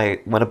one of my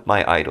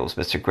idols,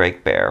 Mr.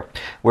 Greg Bear.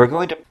 We're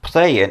going to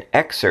play an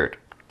excerpt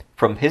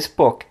from his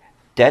book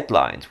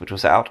Deadlines, which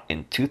was out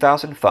in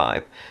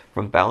 2005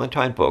 from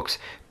Ballantine Books.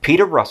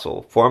 Peter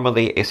Russell,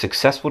 formerly a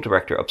successful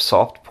director of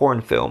soft porn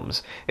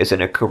films, is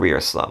in a career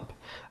slump.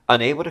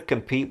 Unable to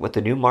compete with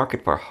the new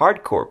market for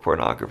hardcore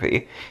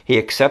pornography, he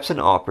accepts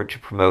an offer to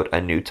promote a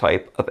new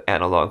type of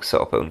analog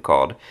cell phone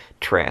called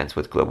Trans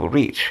with Global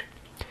Reach.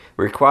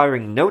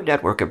 Requiring no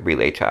network of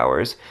relay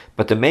towers,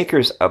 but the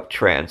makers of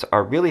Trans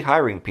are really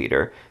hiring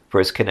Peter for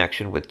his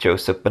connection with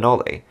Joseph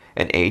Benole,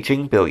 an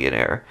aging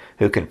billionaire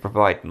who can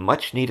provide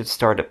much-needed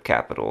startup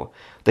capital.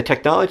 The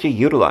technology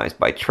utilized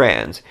by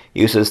Trans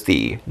uses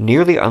the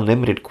nearly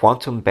unlimited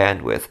quantum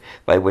bandwidth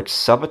by which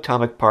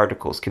subatomic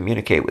particles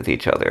communicate with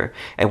each other,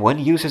 and when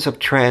users of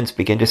Trans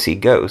begin to see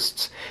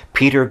ghosts,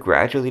 Peter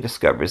gradually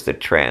discovers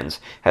that Trans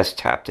has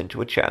tapped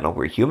into a channel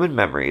where human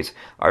memories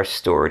are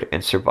stored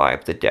and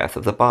survive the death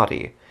of the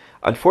body.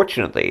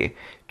 Unfortunately,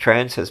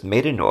 Trans has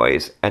made a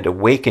noise and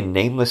awakened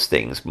nameless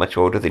things much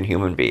older than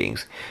human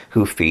beings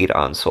who feed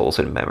on souls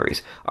and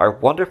memories. Our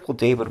wonderful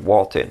David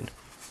Walton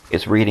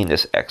is reading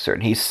this excerpt,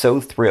 and he's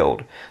so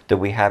thrilled that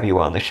we have you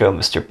on the show,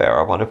 Mr. Bear,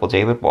 our wonderful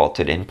David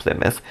Walton in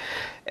Plymouth.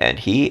 And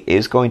he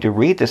is going to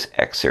read this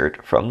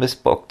excerpt from this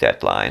book,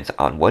 Deadlines,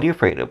 on What Are You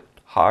Afraid Of?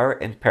 Horror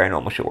and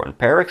Paranormal Show on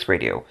ParaX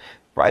Radio,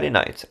 Friday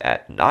nights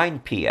at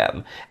 9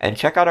 p.m. And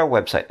check out our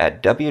website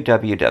at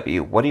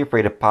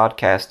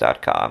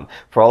www.whatayouafraidofpodcast.com.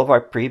 For all of our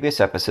previous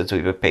episodes, we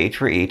have a page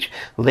for each.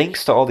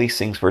 Links to all these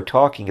things we're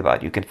talking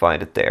about, you can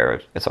find it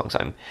there, as long as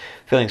I'm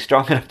feeling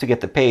strong enough to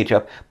get the page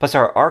up. Plus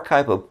our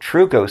archive of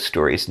true ghost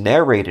stories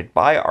narrated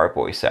by our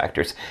voice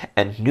actors,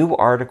 and new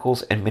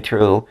articles and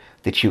material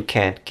that you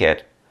can't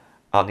get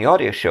on the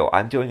audio show.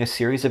 I'm doing a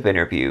series of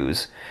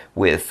interviews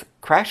with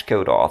Crash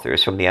Code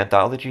authors from the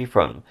anthology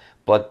from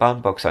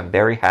Bloodbound Books. I'm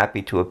very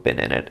happy to have been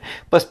in it,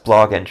 plus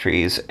blog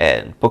entries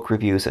and book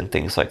reviews and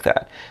things like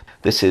that.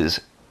 This is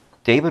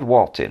David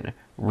Walton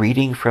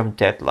reading from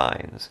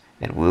Deadlines,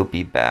 and we'll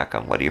be back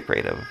on What Are You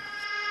Afraid Of?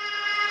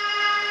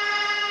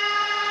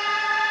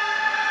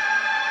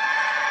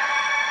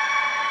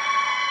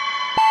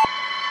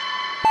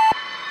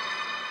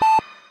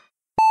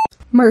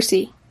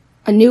 Mercy,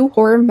 a new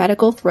horror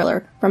medical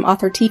thriller from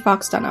author T.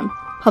 Fox Dunham,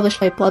 published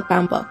by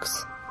Bloodbound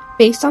Books.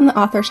 Based on the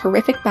author's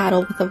horrific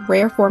battle with a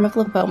rare form of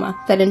lymphoma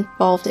that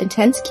involved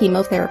intense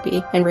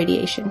chemotherapy and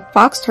radiation,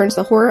 Fox turns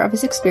the horror of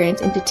his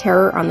experience into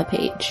terror on the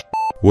page.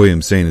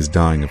 William Sain is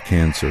dying of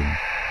cancer.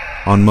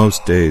 On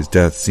most days,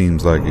 death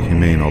seems like a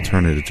humane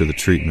alternative to the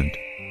treatment.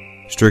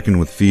 Stricken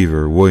with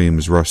fever, William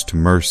is rushed to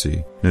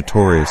Mercy,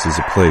 notorious as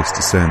a place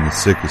to send the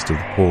sickest of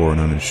the poor and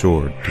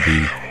uninsured to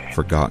be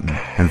forgotten,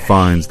 and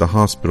finds the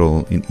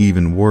hospital in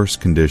even worse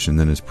condition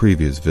than his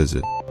previous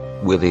visit.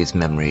 Willie's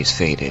memories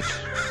faded.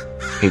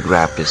 He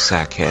grabbed his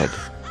sack head,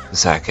 the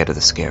sack head of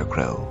the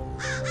scarecrow,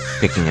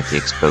 picking at the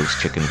exposed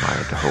chicken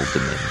wire to hold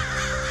them in.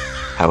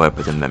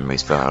 However, the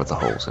memories fell out of the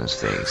holes in his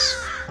face.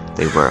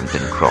 They wormed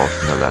and crawled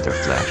from the leather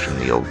flesh and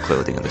the old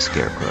clothing of the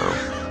scarecrow,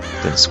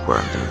 then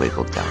squirmed and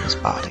wiggled down his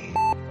body.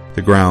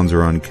 The grounds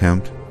are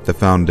unkempt, the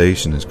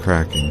foundation is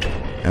cracking,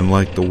 and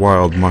like the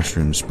wild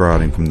mushrooms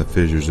sprouting from the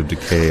fissures of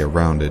decay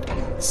around it,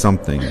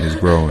 something is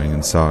growing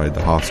inside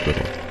the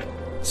hospital.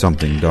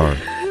 Something dark.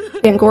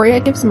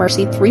 Fangoria gives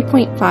Mercy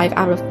 3.5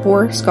 out of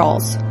 4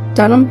 skulls.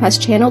 Dunham has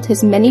channeled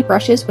his many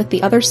brushes with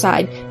the other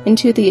side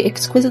into the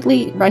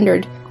exquisitely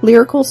rendered,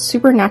 lyrical,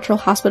 supernatural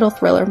hospital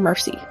thriller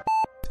Mercy.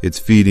 It's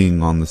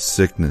feeding on the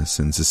sickness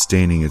and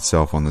sustaining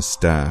itself on the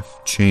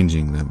staff,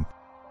 changing them,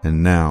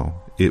 and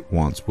now it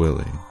wants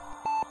Willie.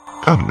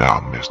 Come now,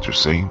 Mr.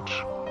 Saint.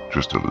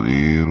 Just a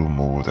little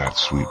more of that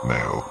sweet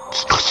milk.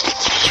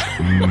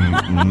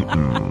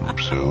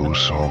 So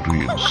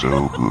salty and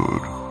so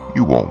good.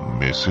 You won't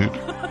miss it.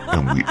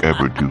 And we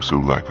ever do so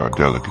like our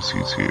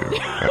delicacies here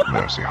at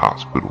Mercy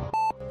Hospital.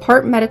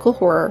 Part medical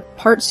horror,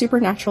 part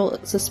supernatural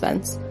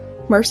suspense,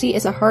 Mercy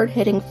is a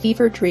hard-hitting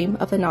fever dream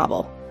of a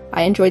novel.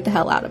 I enjoyed the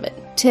hell out of it.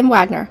 Tim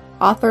Wagner,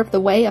 author of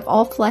The Way of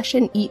All Flesh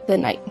and Eat the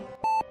Night.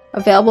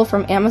 Available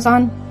from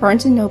Amazon,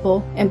 Barnes &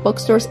 Noble, and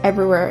bookstores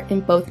everywhere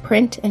in both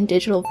print and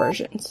digital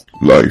versions.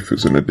 Life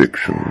is an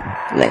addiction.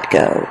 Let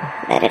go.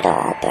 Let it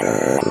all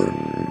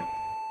burn.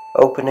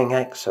 Opening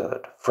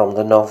excerpt from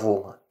the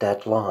novel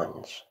Dead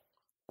Lines,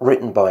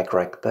 written by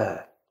Greg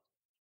Bear.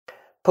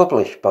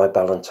 Published by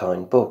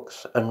Ballantine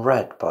Books and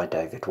read by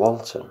David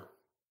Walton.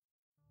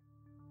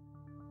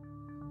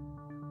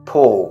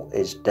 Paul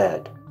is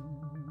dead.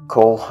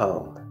 Call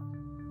home.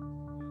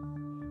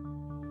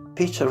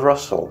 Peter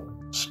Russell,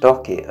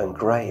 stocky and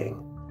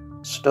greying,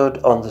 stood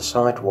on the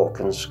sidewalk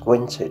and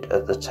squinted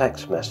at the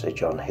text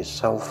message on his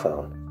cell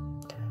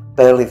phone,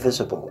 barely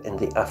visible in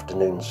the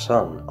afternoon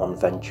sun on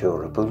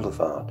Ventura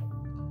Boulevard.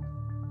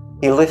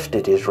 He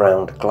lifted his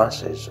round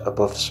glasses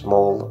above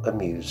small,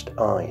 amused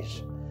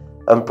eyes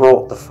and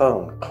brought the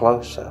phone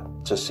closer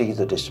to see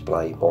the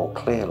display more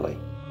clearly.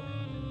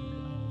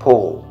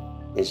 Paul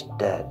is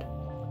dead.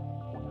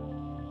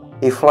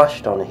 He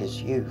flashed on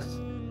his youth,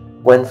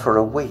 when for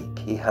a week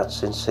he had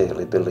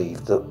sincerely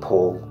believed that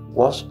Paul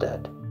was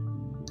dead.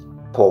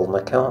 Paul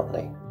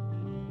McCartney,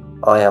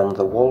 I am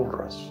the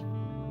Walrus.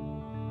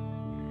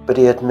 But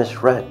he had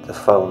misread the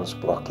phone's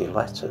blocky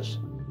letters.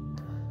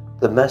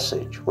 The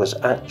message was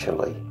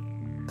actually,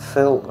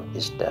 Phil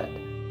is dead.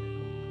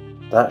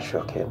 That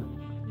shook him.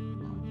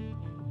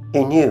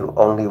 He knew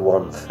only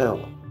one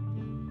Phil.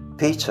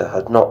 Peter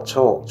had not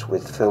talked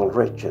with Phil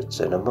Richards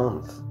in a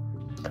month,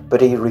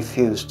 but he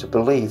refused to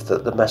believe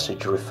that the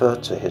message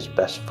referred to his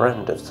best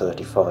friend of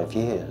 35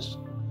 years,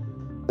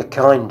 the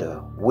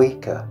kinder,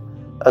 weaker,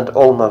 and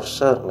almost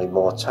certainly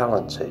more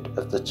talented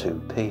of the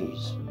two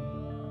Ps.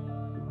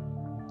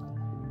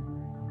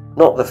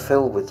 Not the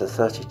Phil with the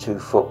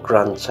 32-foot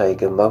Grand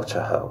Tega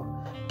motorhome,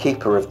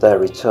 keeper of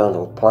their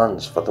eternal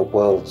plans for the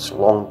world's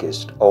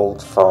longest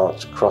old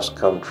fart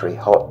cross-country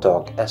hot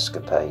dog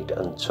escapade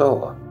and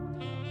tour.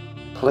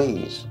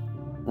 Please,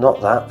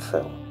 not that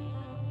Phil.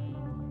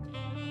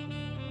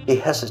 He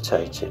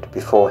hesitated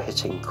before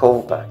hitting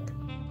callback.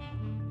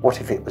 What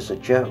if it was a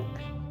joke?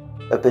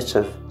 A bit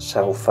of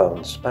cell phone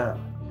spam?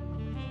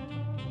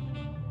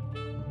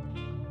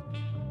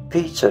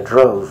 Peter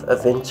drove a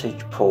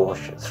vintage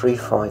Porsche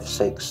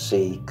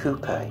 356C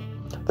coupe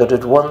that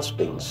had once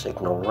been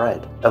signal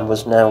red and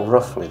was now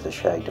roughly the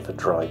shade of a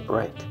dry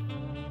brick.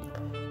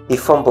 He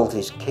fumbled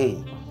his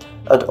key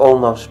and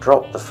almost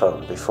dropped the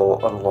phone before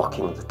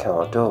unlocking the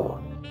car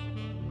door.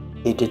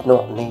 He did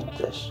not need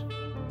this.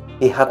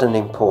 He had an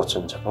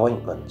important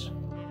appointment.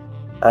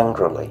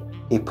 Angrily,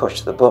 he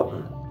pushed the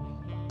button.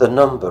 The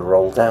number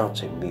rolled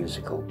out in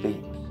musical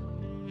beats.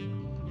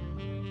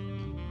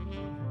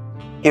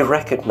 He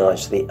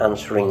recognized the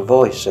answering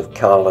voice of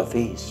Carla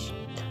Weiss,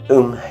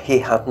 whom he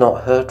had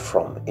not heard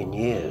from in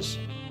years.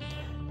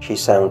 She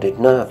sounded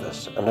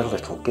nervous and a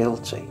little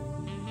guilty.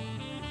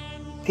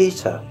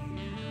 Peter,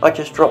 I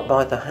just dropped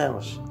by the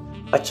house.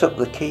 I took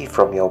the key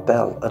from your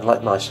bell and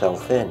let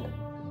myself in.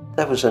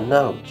 There was a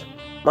note.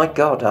 My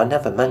God, I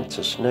never meant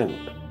to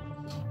snoop.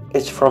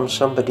 It's from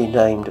somebody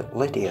named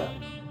Lydia.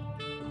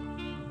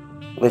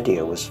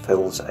 Lydia was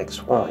Phil's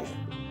ex-wife.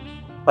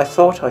 I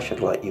thought I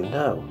should let you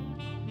know.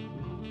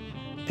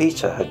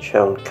 Peter had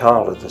shown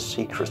Carla the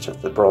secret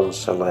of the bronze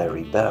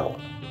Solari bell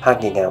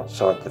hanging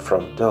outside the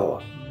front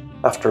door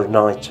after a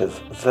night of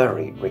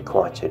very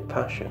requited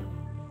passion.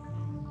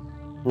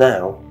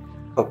 Now,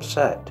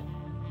 upset,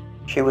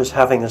 she was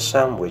having a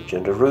sandwich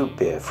and a root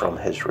beer from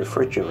his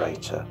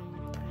refrigerator.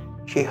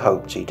 She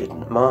hoped he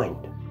didn't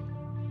mind.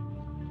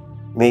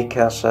 Mi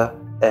casa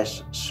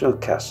es su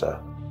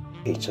casa,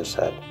 Peter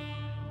said,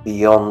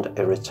 beyond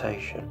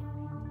irritation.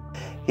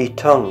 He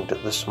tongued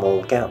at the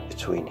small gap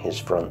between his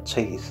front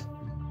teeth.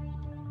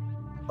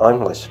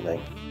 I'm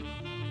listening.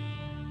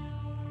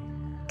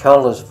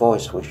 Carla's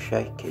voice was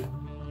shaky.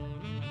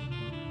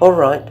 All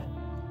right,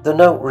 the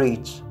note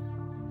reads,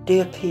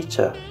 Dear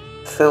Peter,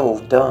 Phil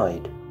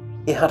died.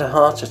 He had a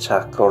heart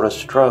attack or a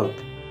stroke.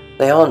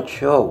 They aren't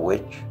sure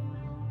which.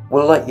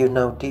 We'll let you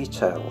know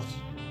details.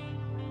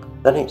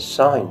 Then it's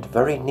signed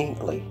very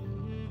neatly.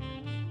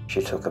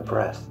 She took a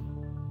breath.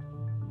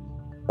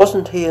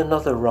 Wasn't he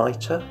another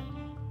writer?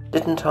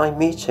 Didn't I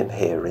meet him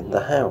here in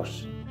the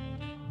house?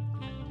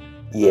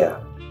 Yeah.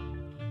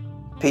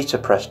 Peter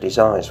pressed his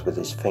eyes with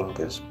his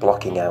fingers,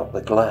 blocking out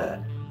the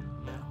glare.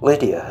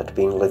 Lydia had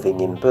been living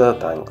in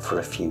Burbank for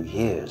a few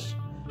years.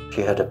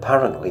 She had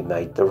apparently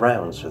made the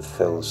rounds of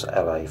Phil's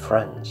LA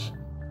friends.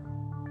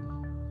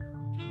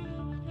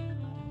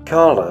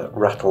 Carla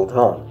rattled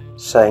on,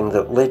 saying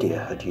that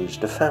Lydia had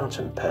used a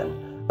fountain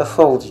pen, a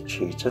folded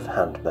sheet of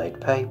handmade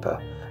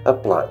paper, a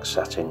black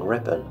satin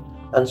ribbon,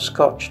 and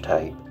Scotch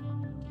tape.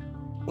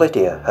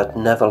 Lydia had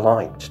never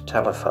liked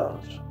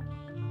telephones.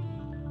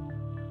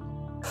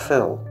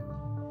 Phil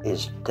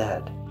is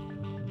dead.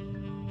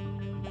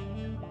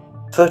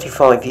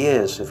 35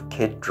 years of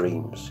kid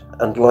dreams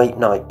and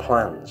late-night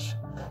plans,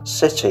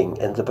 sitting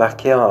in the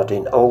backyard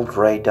in old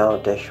radar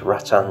dish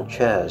rattan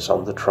chairs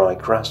on the dry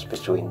grass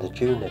between the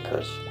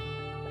junipers,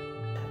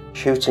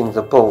 shooting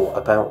the bull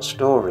about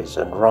stories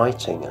and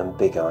writing and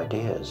big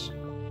ideas.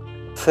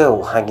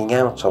 Phil hanging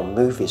out on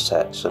movie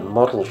sets and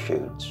model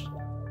shoots,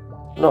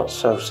 not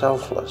so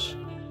selfless,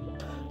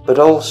 but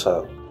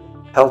also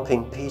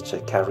helping Peter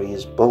carry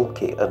his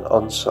bulky and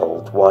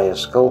unsold wire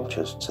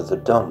sculptures to the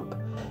dump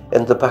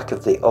in the back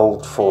of the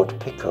old Ford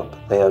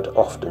pickup they had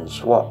often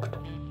swapped.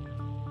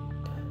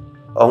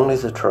 Only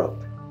the truck,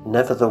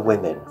 never the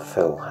women,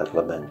 Phil had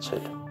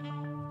lamented.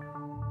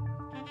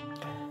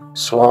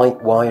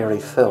 Slight, wiry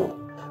Phil,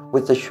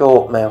 with the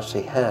short,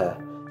 mousy hair,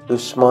 who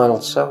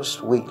smiled so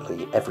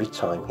sweetly every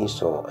time he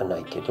saw a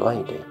naked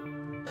lady,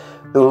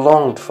 who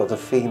longed for the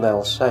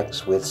female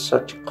sex with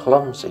such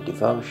clumsy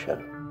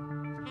devotion.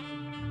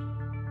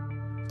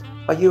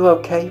 Are you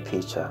okay,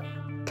 Peter?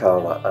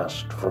 Carla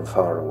asked from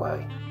far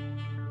away.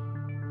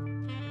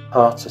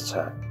 Heart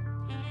attack,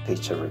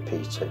 Peter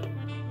repeated,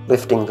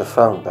 lifting the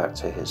phone back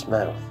to his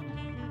mouth.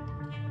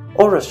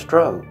 Or a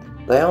stroke,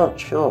 they aren't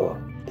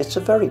sure. It's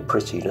a very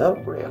pretty note,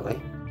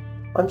 really.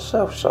 I'm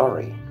so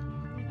sorry.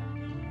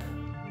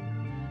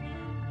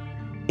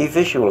 He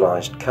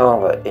visualised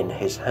Carla in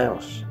his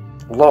house,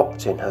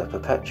 locked in her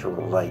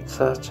perpetual late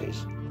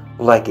 30s,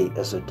 leggy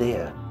as a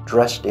deer,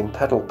 dressed in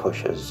pedal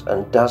pushers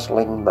and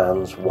dazzling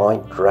man's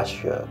white dress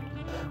shirt,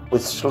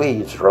 with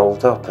sleeves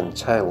rolled up and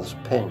tails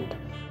pinned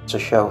to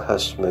show her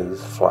smooth,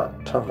 flat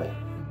tummy.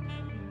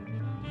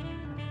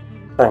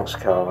 Thanks,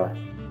 Carla.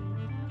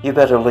 You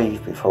better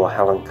leave before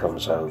Helen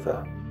comes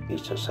over,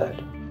 Peter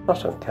said,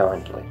 not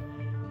unkindly.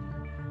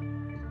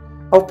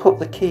 I'll put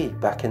the key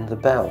back in the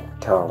bell,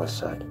 Carla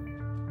said.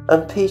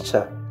 And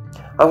Peter,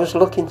 I was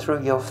looking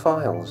through your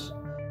files.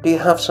 Do you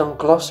have some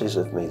glosses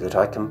of me that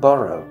I can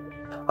borrow?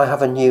 I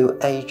have a new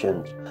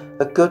agent,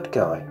 a good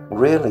guy,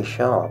 really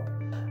sharp,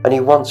 and he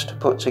wants to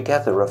put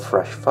together a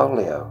fresh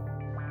folio.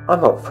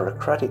 I'm up for a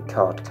credit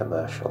card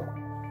commercial.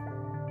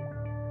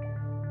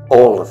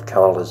 All of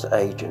Carla's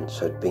agents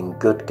had been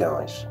good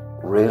guys,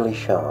 really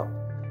sharp.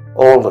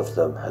 All of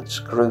them had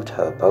screwed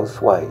her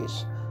both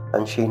ways,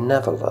 and she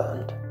never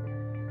learned.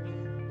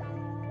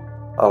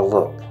 I'll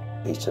look,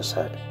 Peter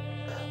said,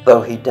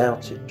 though he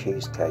doubted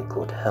cheesecake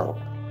would help.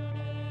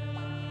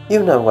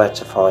 You know where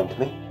to find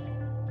me.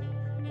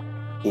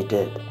 He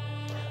did,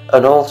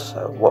 and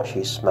also what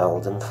she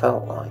smelled and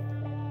felt like.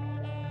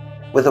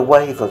 With a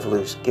wave of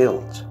loose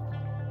guilt,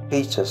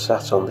 Peter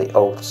sat on the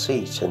old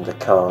seat in the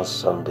car's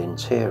sunned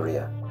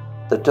interior,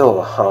 the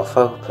door half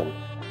open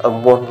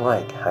and one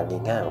leg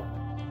hanging out.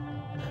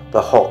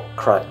 The hot,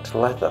 cracked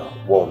leather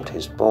warmed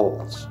his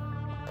balls.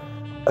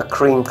 A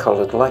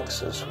cream-coloured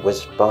Lexus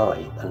whizzed by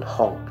and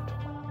honked.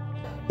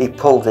 He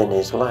pulled in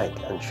his leg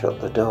and shut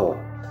the door,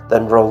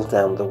 then rolled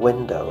down the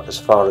window as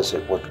far as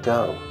it would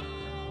go,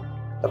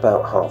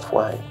 about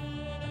halfway.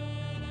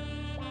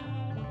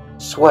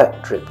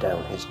 Sweat dripped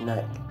down his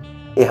neck.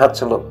 He had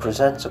to look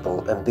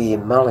presentable and be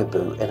in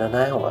Malibu in an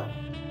hour.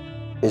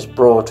 His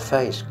broad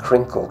face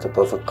crinkled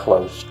above a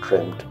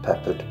close-trimmed,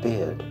 peppered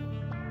beard.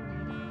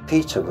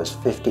 Peter was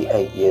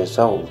 58 years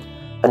old,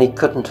 and he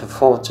couldn't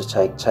afford to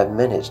take 10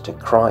 minutes to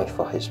cry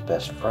for his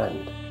best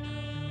friend.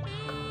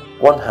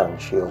 One hand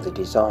shielded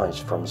his eyes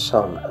from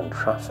sun and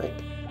traffic.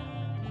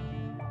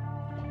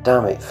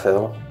 Damn it,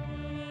 Phil,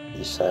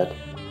 he said.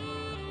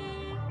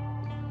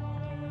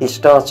 He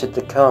started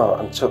the car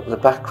and took the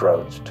back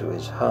roads to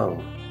his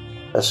home,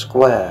 a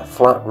square,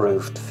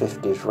 flat-roofed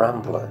 50s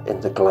Rambler in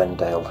the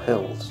Glendale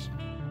Hills.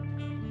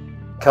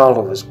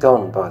 Carla was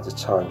gone by the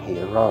time he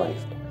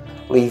arrived,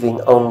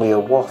 leaving only a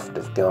waft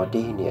of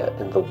gardenia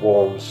in the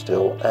warm,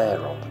 still air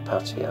on the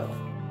patio.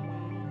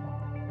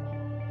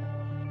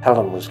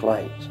 Helen was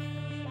late,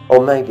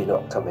 or maybe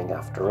not coming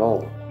after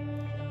all.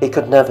 He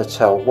could never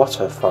tell what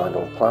her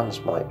final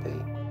plans might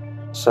be,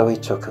 so he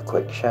took a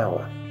quick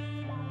shower.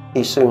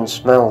 He soon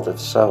smelled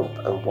of soap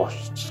and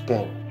washed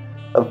skin,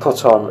 and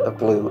put on a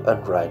blue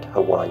and red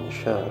Hawaiian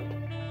shirt.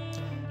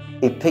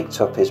 He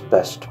picked up his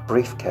best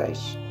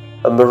briefcase,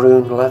 a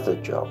maroon leather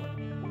job,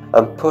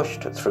 and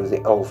pushed through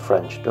the old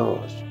French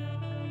doors.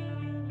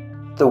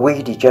 The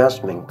weedy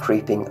jasmine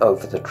creeping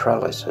over the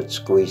trellis had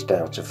squeezed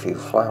out a few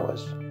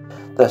flowers,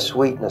 their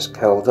sweetness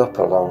curled up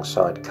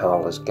alongside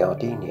Carla's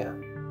gardenia.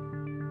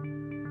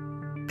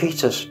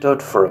 Peter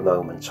stood for a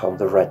moment on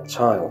the red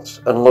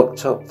tiles and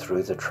looked up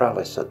through the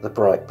trellis at the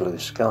bright blue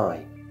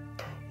sky.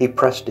 He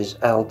pressed his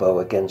elbow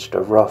against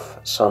a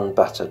rough,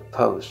 sun-battered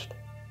post,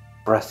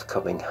 breath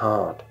coming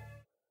hard.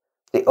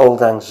 The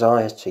old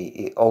anxiety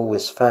he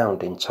always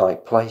found in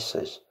tight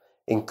places,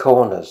 in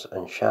corners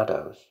and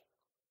shadows.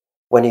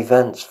 When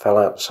events fell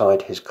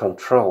outside his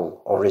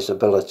control or his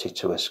ability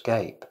to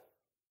escape.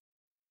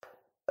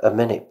 A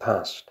minute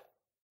passed.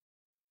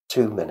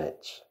 2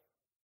 minutes.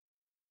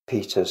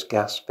 Peter's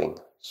gasping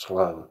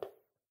slowed.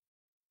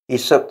 He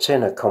sucked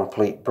in a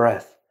complete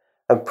breath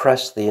and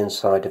pressed the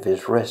inside of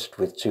his wrist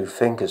with 2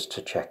 fingers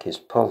to check his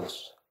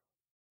pulse.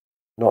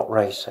 Not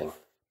racing.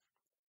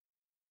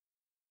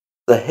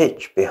 The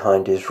hitch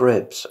behind his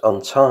ribs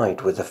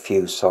untied with a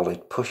few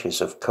solid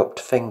pushes of cupped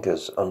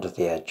fingers under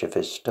the edge of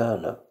his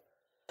sternum.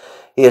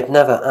 He had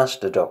never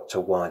asked a doctor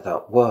why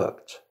that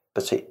worked,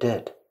 but it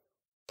did.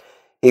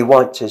 He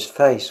wiped his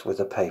face with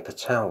a paper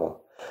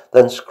towel,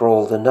 then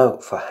scrawled a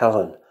note for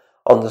Helen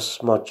on the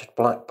smudged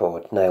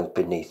blackboard nailed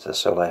beneath the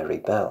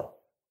Solari bell.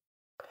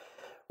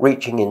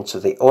 Reaching into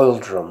the oil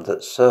drum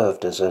that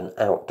served as an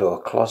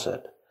outdoor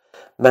closet,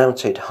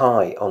 mounted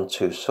high on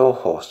 2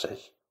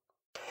 sawhorses,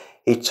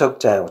 he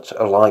tugged out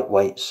a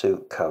lightweight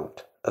suit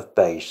coat of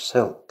beige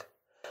silk,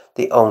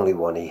 the only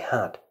one he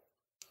had,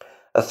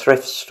 a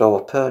thrift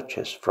store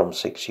purchase from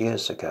 6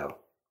 years ago.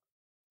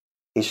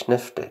 He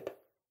sniffed it,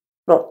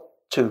 not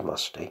too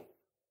musty,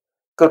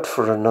 good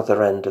for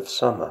another end of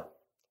summer,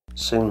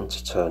 soon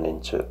to turn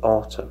into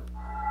autumn.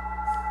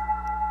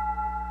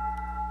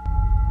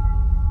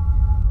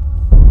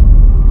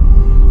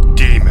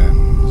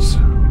 Demons,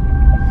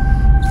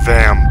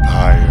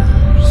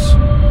 vampires,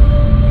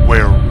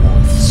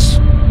 werewolves,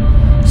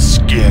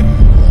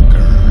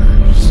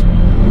 skinwalkers,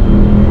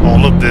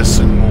 all of this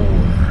and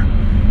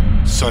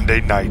more,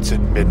 Sunday nights at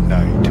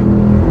midnight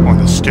on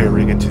the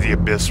Staring Into the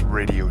Abyss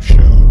radio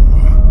show.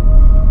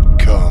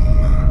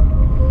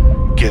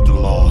 Come, get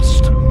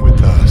lost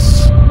with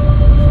us.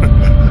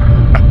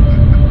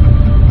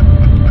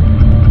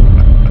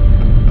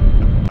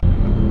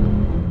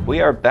 We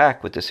are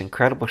back with this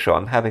incredible show.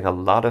 I'm having a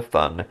lot of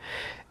fun.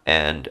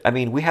 And, I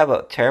mean, we have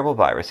a terrible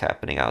virus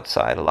happening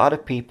outside. A lot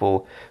of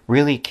people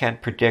really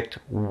can't predict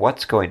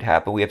what's going to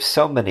happen. We have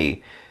so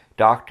many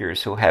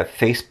doctors who have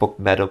Facebook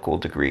medical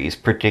degrees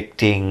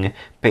predicting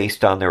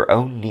based on their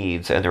own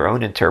needs and their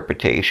own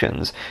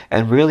interpretations.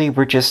 And really,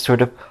 we're just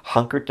sort of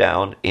hunkered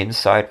down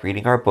inside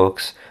reading our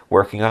books,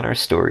 working on our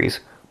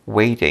stories,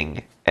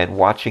 waiting and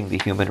watching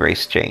the human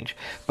race change.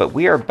 But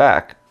we are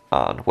back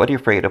on What Are You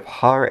Afraid of?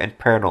 Horror and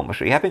Paranormal.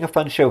 Are you having a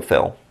fun show,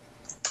 Phil?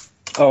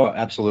 Oh,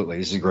 absolutely.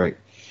 This is great.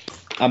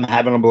 I'm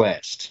having a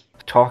blast.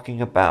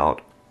 Talking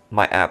about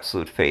my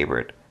absolute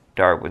favorite,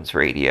 Darwin's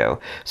Radio.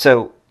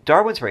 So,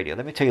 Darwin's Radio,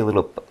 let me tell you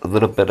a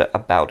little bit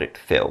about it,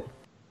 Phil.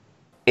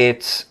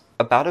 It's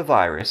about a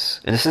virus,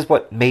 and this is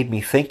what made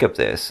me think of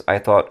this. I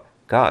thought,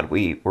 God,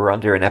 we were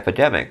under an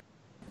epidemic.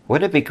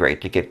 Wouldn't it be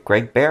great to get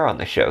Greg Bear on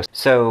the show?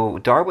 So,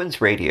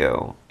 Darwin's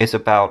Radio is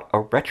about a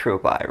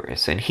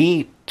retrovirus, and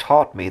he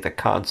taught me the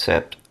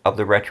concept of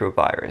the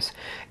retrovirus.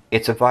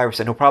 It's a virus,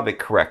 and he'll probably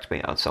correct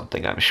me on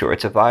something, I'm sure.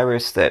 It's a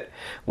virus that,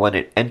 when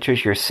it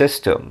enters your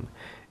system,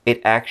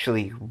 it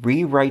actually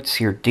rewrites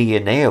your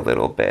DNA a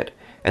little bit,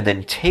 and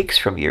then takes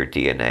from your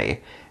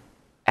DNA,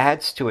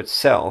 adds to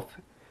itself,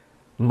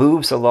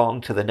 moves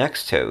along to the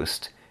next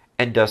host,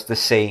 and does the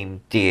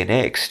same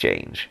DNA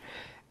exchange.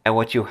 And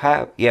what you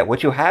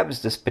have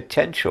is this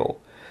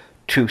potential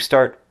to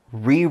start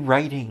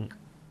rewriting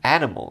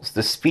animals,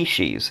 the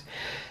species.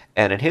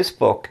 And in his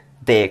book,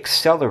 they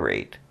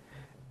accelerate.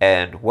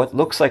 And what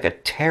looks like a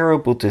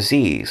terrible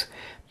disease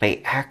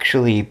may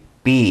actually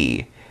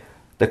be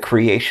the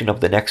creation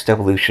of the next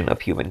evolution of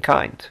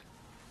humankind.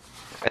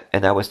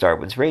 And that was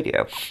Darwin's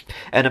Radio.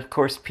 And of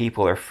course,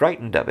 people are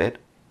frightened of it,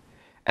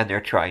 and they're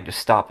trying to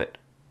stop it.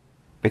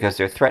 Because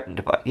they're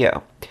threatened by it. Yeah.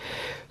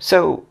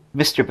 So,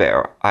 Mr.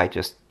 Bear, I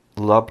just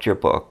loved your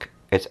book.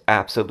 It's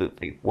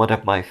absolutely one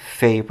of my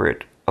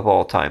favorite of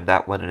all time,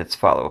 that one and its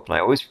follow-up. And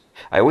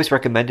I always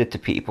recommend it to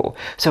people.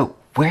 So,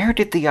 where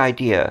did the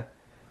idea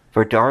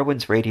for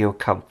Darwin's Radio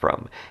come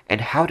from?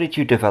 And how did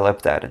you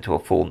develop that into a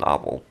full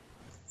novel?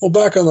 Well,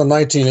 back in the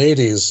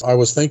 1980s, I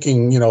was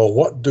thinking,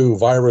 what do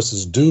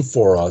viruses do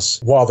for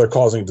us while they're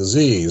causing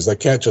disease? They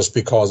can't just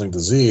be causing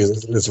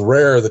disease. It's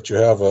rare that you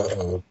have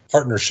a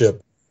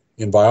partnership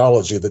in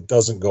biology that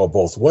doesn't go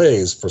both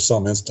ways, for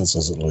some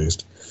instances at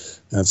least.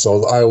 And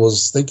so I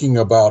was thinking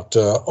about,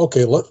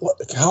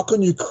 how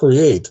can you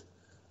create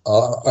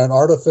an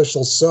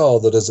artificial cell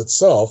that is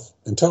itself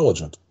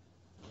intelligent?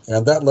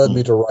 And that led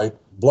me to write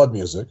Blood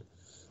Music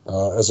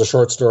as a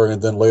short story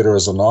and then later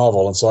as a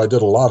novel. And so I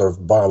did a lot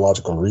of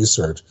biological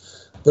research.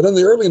 But in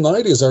the early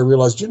 90s, I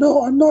realized,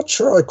 I'm not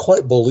sure I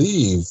quite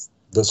believe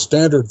the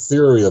standard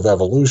theory of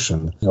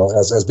evolution,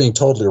 as being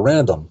totally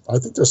random. I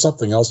think there's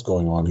something else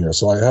going on here.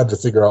 So I had to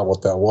figure out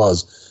what that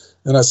was.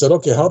 And I said,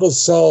 okay, how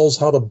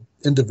do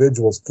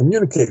individuals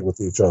communicate with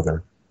each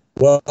other?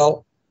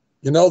 Well,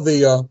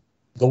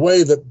 the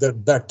way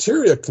that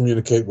bacteria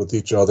communicate with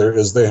each other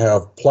is they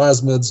have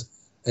plasmids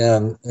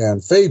and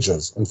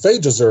phages. And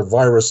phages are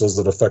viruses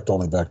that affect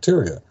only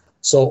bacteria.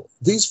 So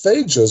these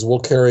phages will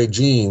carry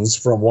genes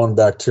from one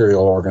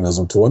bacterial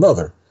organism to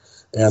another.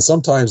 And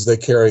sometimes they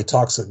carry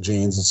toxic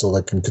genes, and so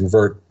they can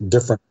convert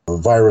different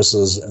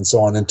viruses and so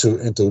on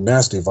into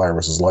nasty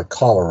viruses like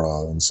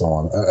cholera and so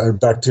on.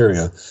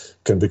 Bacteria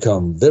can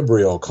become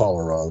Vibrio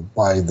cholera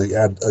by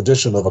the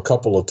addition of a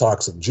couple of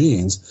toxic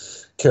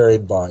genes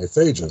carried by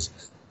phages.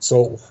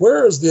 So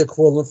where is the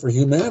equivalent for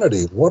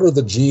humanity? What are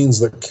the genes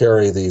that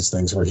carry these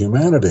things for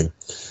humanity?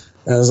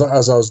 And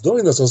as I was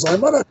doing this, I was, I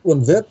might have to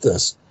invent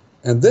this.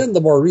 And then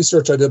the more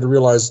research I did to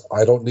realize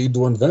I don't need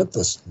to invent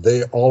this.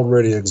 They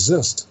already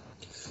exist.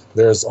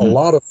 There's a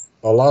lot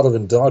of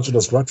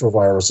endogenous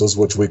retroviruses,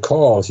 which we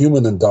call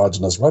human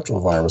endogenous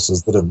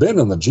retroviruses, that have been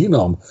in the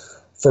genome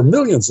for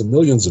millions and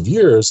millions of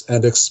years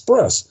and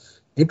express.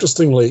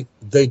 Interestingly,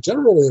 they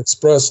generally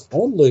express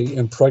only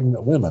in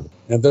pregnant women,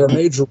 and their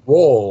major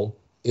role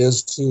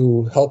is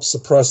to help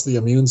suppress the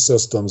immune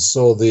system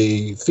so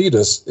the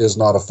fetus is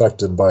not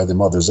affected by the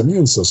mother's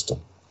immune system.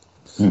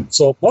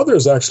 So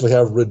mothers actually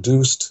have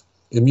reduced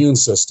immune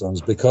systems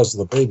because of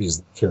the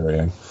babies they're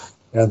carrying,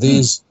 and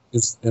these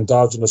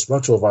endogenous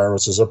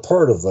retroviruses are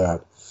part of that.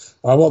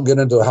 I won't get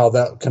into how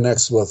that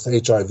connects with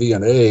HIV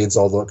and AIDS,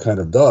 although it kind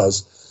of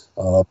does.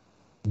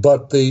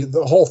 But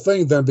the whole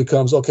thing then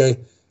becomes, okay,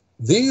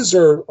 these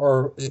are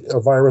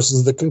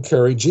viruses that can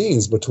carry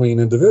genes between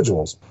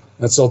individuals.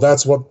 And so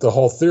that's what the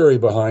whole theory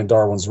behind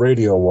Darwin's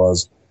radio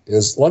was,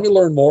 is let me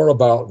learn more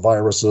about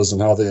viruses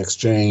and how they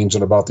exchange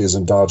and about these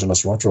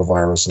endogenous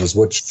retroviruses,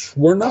 which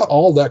were not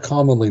all that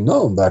commonly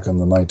known back in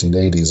the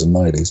 1980s and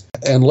 90s.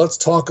 And let's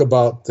talk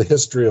about the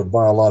history of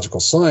biological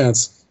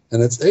science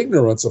and its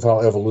ignorance of how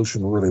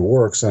evolution really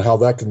works and how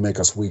that can make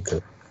us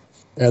weaker.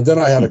 And then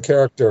I had a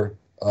character,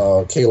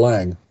 Kay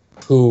Lang,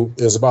 who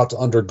is about to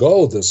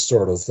undergo this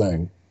sort of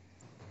thing.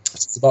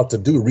 She's about to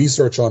do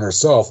research on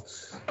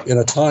herself in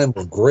a time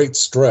of great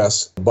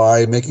stress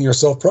by making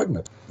herself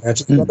pregnant. And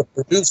she's going to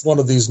produce one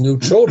of these new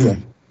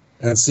children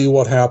and see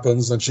what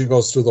happens. And she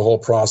goes through the whole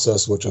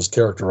process, which is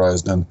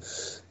characterized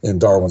in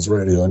Darwin's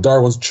radio. And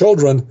Darwin's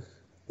children,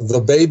 the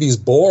babies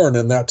born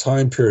in that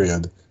time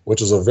period, which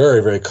is a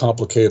very, very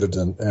complicated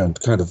and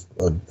kind of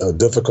a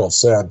difficult,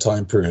 sad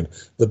time period,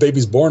 the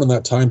babies born in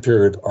that time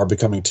period are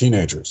becoming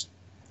teenagers.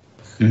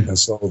 And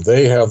so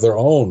they have their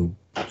own,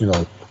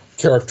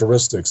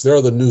 characteristics. They're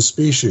the new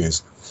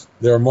species.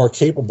 They're more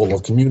capable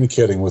of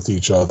communicating with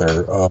each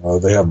other.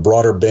 They have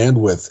broader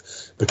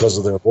bandwidth because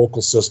of their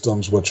vocal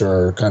systems, which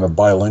are kind of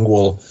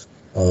bilingual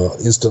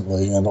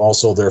instantly, and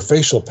also their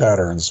facial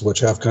patterns,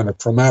 which have kind of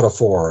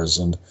chromatophores,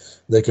 and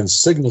they can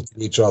signal to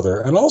each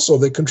other. And also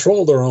they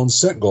control their own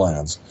scent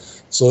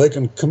glands, so they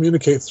can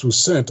communicate through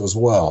scent as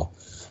well.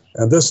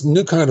 And this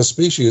new kind of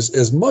species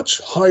is much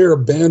higher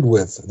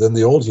bandwidth than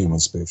the old human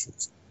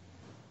species.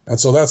 And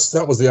so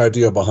that was the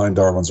idea behind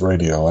Darwin's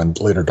radio and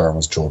later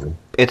Darwin's Children.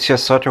 It's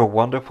just such a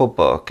wonderful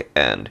book,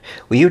 and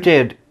you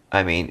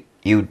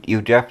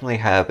definitely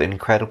have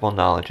incredible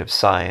knowledge of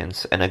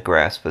science and a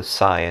grasp of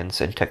science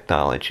and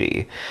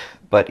technology,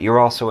 but you're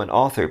also an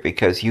author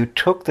because you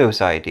took those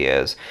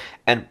ideas,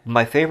 and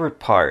my favorite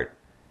part,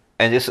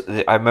 and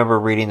I remember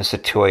reading this to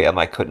Toy and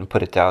I couldn't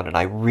put it down, and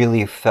I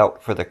really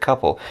felt for the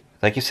couple.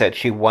 Like you said,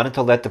 she wanted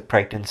to let the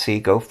pregnancy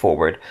go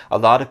forward. A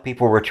lot of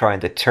people were trying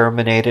to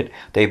terminate it.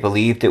 They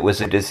believed it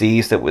was a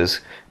disease that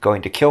was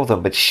going to kill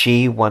them, but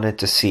she wanted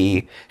to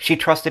see, she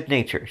trusted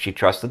nature. She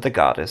trusted the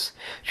goddess.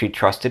 She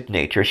trusted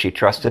nature. She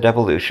trusted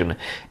evolution,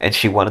 and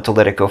she wanted to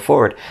let it go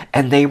forward.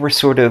 And they were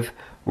sort of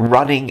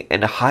running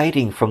and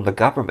hiding from the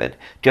government,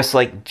 just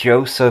like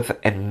Joseph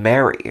and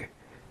Mary,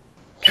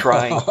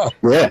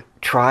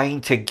 trying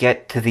to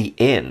get to the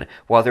inn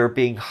while they were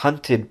being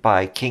hunted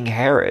by King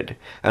Herod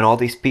and all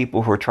these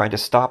people who were trying to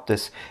stop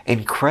this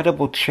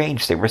incredible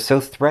change. They were so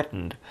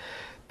threatened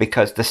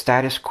because the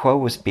status quo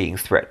was being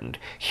threatened,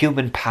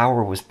 human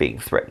power was being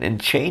threatened,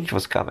 and change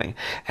was coming.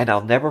 And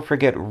I'll never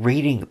forget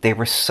reading, they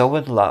were so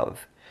in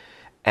love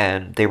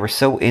and they were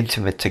so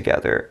intimate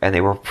together and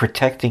they were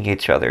protecting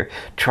each other,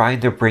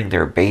 trying to bring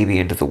their baby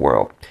into the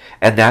world.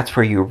 And that's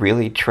where you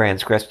really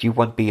transgressed. You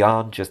went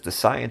beyond just the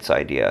science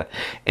idea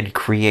and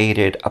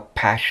created a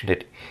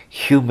passionate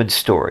human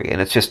story.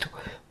 And it's just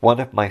one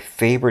of my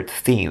favorite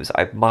themes.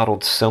 I've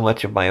modeled so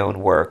much of my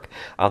own work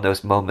on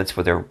those moments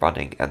where they're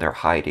running and they're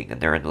hiding and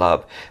they're in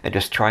love and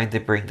just trying to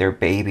bring their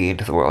baby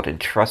into the world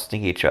and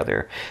trusting each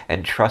other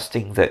and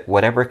trusting that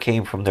whatever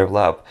came from their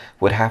love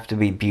would have to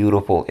be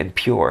beautiful and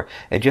pure.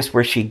 And just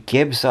where she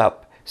gives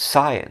up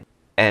science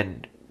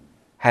and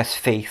has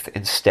faith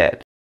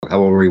instead.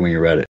 How old were you when you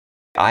read it?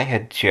 I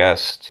had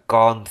just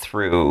gone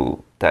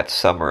through that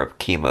summer of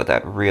chemo,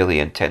 that really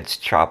intense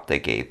chop they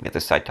gave me, the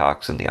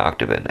Cytoxin, the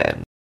Octavin,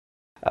 and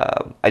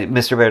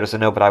Mr. Bear doesn't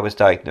know, but I was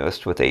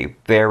diagnosed with a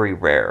very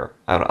rare,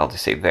 I'll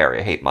just say very,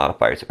 I hate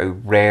modifiers, a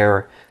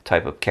rare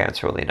type of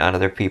cancer. Only 9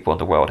 other people in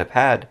the world have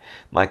had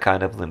my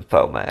kind of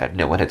lymphoma, and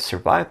no one had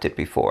survived it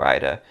before. I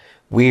had a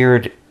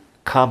weird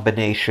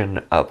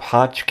combination of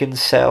Hodgkin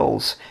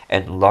cells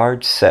and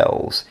large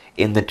cells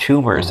in the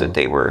tumors that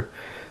they were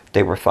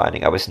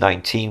finding. I was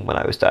 19 when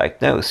I was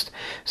diagnosed,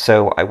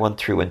 so I went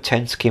through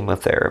intense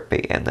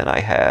chemotherapy, and then I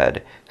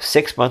had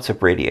 6 months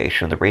of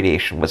radiation. The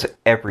radiation was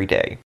every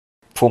day,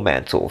 full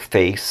mantle,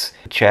 face,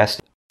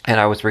 chest, and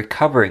I was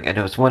recovering, and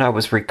it was when I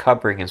was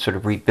recovering and sort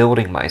of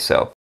rebuilding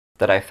myself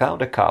that I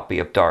found a copy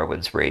of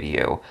Darwin's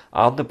Radio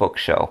on the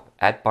bookshelf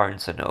at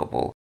Barnes &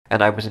 Noble,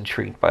 and I was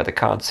intrigued by the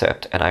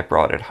concept, and I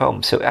brought it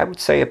home. So I would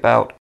say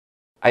about,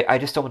 I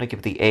just don't want to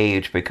give the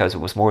age because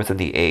it was more than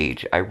the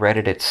age. I read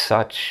it at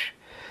such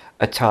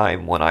a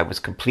time when I was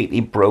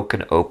completely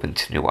broken open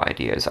to new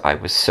ideas. I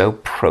was so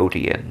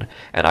protean,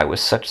 and I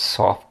was such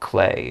soft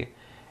clay,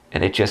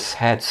 and it just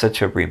had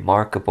such a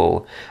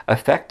remarkable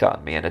effect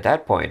on me. And at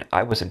that point,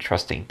 I wasn't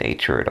trusting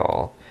nature at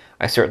all.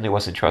 I certainly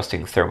wasn't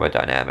trusting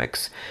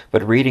thermodynamics,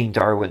 but reading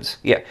Darwin's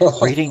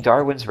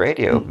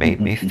Radio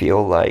made me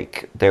feel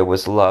like there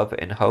was love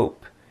and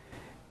hope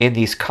in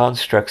these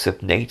constructs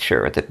of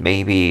nature, that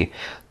maybe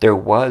there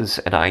was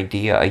an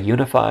idea, a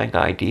unifying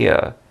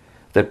idea,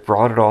 that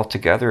brought it all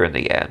together in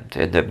the end,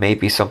 and that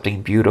maybe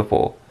something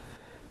beautiful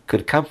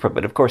could come from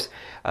it. Of course,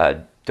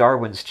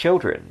 Darwin's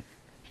Children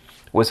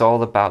was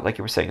all about, like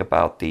you were saying,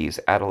 about these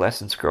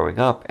adolescents growing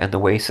up and the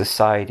way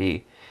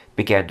society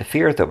began to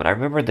fear them. And I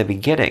remember in the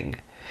beginning,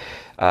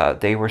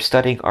 they were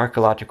studying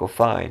archaeological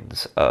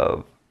finds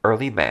of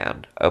early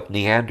man, of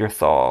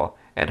Neanderthal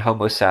and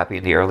Homo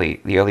sapien, the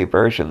early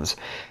versions,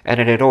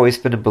 and it had always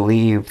been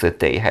believed that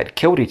they had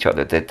killed each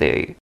other, that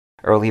the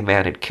early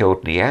man had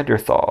killed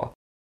Neanderthal.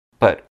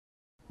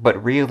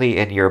 But really,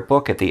 in your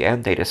book, at the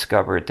end, they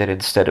discovered that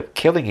instead of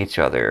killing each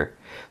other,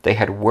 they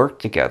had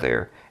worked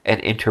together and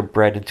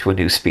interbred into a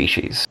new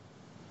species.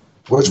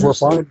 Which we're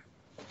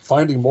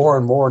finding more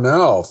and more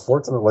now.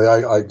 Fortunately,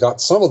 I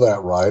got some of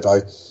that right.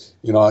 I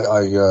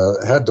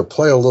had to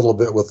play a little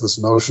bit with this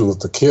notion that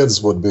the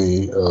kids would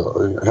be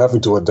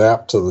having to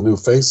adapt to the new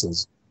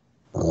faces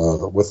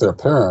with their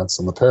parents,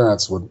 and the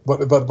parents would.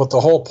 But the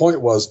whole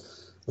point was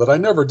that I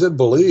never did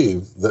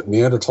believe that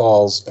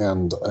Neanderthals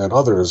and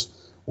others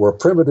were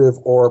primitive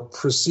or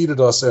preceded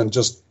us and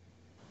just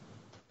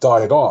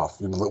died off.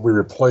 That we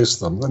replaced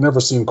them. That never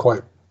seemed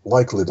quite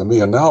likely to me.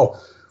 And now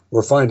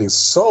we're finding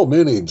so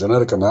many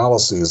genetic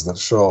analyses that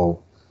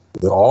show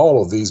that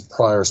all of these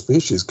prior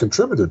species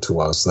contributed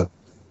to us that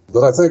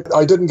I think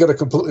I didn't get it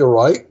completely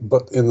right,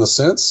 but in the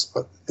sense,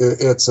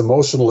 it's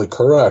emotionally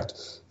correct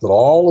that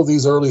all of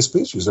these early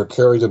species are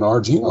carried in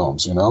our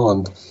genomes, and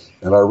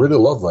I really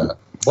love that.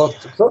 But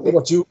certainly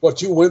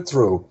what you went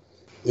through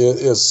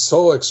is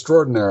so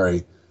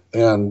extraordinary,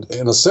 and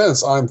in a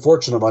sense, I'm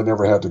fortunate I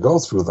never had to go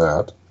through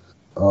that.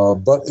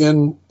 But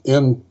in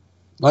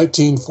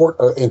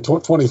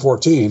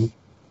 2014,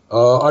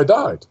 I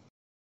died.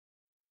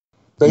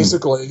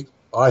 Basically,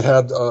 I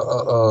had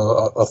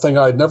a thing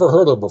I'd never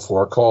heard of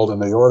before called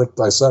an aortic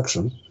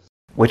dissection.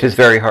 Which is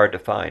very hard to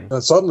find.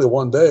 And suddenly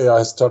one day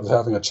I started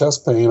having a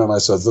chest pain, and I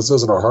said, this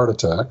isn't a heart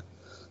attack.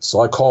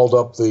 So I called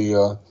up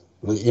the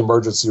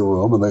emergency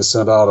room, and they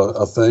sent out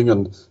a thing,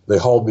 and they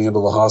hauled me into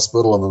the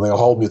hospital, and then they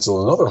hauled me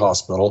to another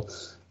hospital.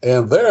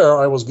 And there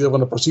I was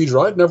given a procedure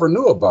I never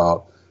knew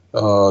about,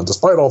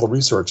 despite all the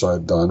research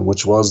I'd done,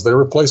 which was they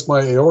replaced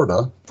my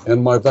aorta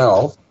and my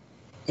valve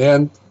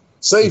and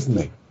saved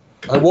me.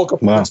 I woke up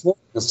the next morning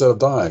instead of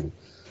dying.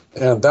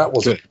 And that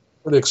was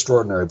pretty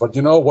extraordinary. But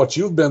what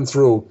you've been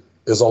through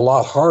is a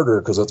lot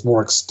harder because it's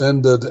more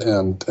extended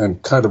and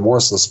kind of more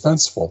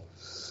suspenseful.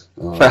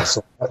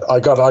 So I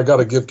got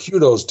to give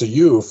kudos to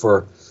you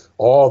for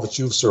all that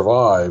you've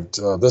survived.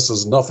 This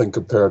is nothing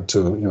compared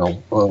to,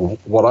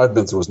 what I've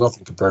been through is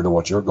nothing compared to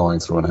what you're going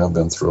through and have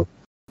been through.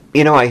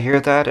 I hear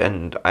that,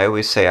 and I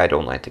always say I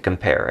don't like to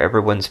compare.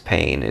 Everyone's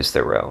pain is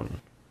their own.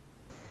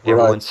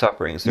 Everyone's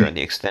suffering is their own,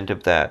 the extent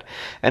of that.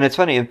 And it's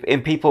funny,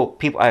 and people,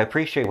 I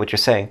appreciate what you're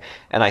saying,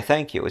 and I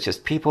thank you. It's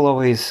just people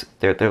always,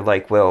 they're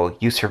like, well,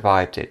 you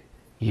survived it.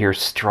 You're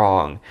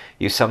strong.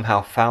 You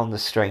somehow found the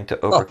strength to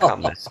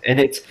overcome this. And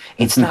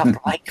it's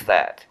not like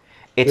that.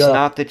 It's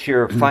not that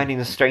you're finding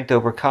the strength to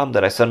overcome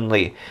that I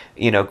suddenly,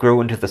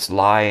 grew into this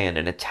lion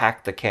and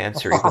attacked the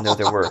cancer, even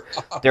though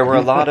there were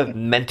a lot of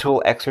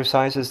mental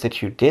exercises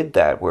that you did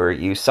that, where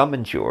you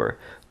summoned your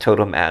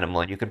totem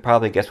animal, and you can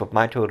probably guess what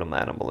my totem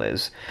animal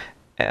is.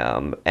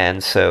 And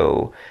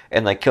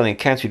like killing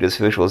cancer, you do this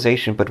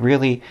visualization, but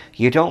really,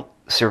 you don't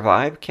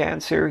survive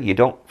cancer, you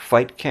don't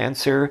fight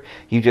cancer,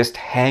 you just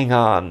hang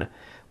on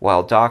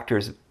while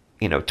doctors,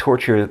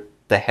 torture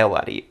the hell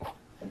out of you.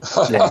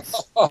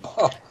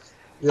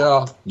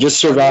 Yeah. Just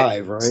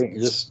survive, right?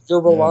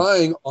 You're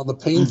relying on the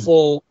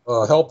painful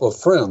help of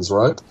friends,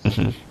 right?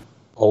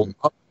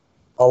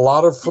 A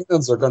lot of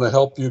friends are going to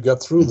help you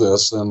get through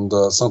this, and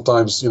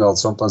sometimes they're going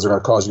to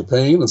cause you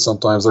pain, and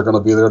sometimes they're going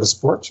to be there to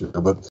support you.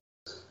 But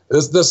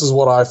this is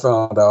what I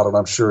found out, and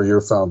I'm sure you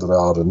found it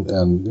out,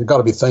 and you've got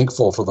to be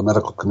thankful for the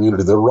medical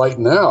community that right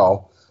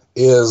now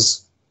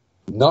is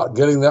not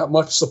getting that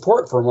much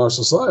support from our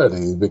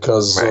society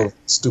because of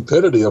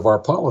stupidity of our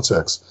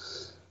politics.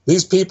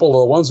 These people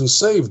are the ones who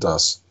saved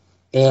us,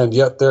 and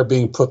yet they're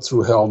being put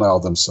through hell now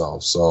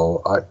themselves.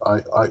 So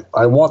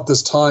I want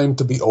this time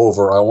to be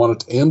over. I want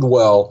it to end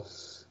well,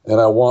 and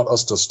I want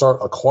us to start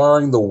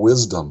acquiring the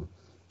wisdom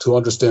to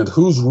understand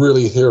who's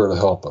really here to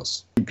help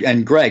us.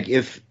 And Greg,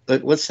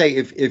 let's say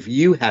if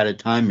you had a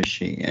time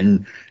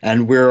machine,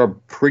 and we're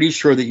pretty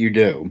sure that you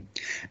do,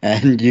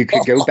 and you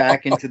could go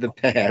back into the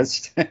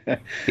past,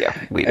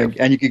 yeah, we do.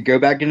 And you could go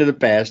back into the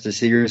past to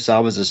see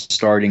yourself as a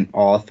starting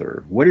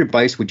author, what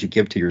advice would you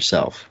give to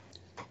yourself?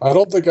 I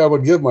don't think I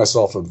would give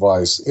myself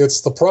advice.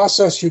 It's the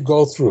process you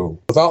go through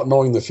without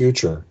knowing the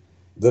future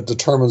that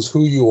determines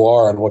who you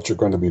are and what you're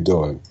going to be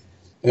doing.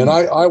 And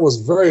I was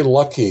very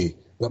lucky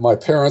that my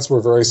parents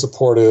were very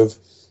supportive.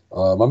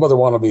 My mother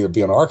wanted me to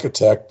be an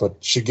architect, but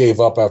she gave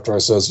up after I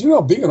says,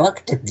 being an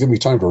architect give me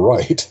time to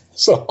write.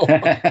 So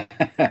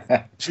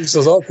she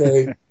says,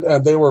 okay.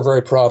 And they were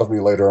very proud of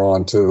me later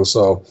on, too.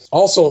 So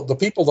also the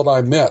people that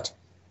I met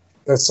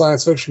at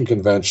science fiction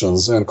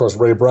conventions, and of course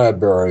Ray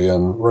Bradbury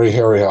and Ray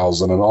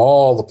Harryhausen and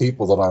all the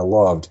people that I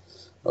loved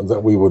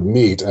that we would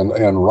meet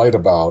and write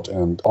about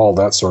and all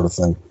that sort of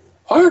thing.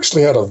 I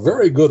actually had a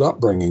very good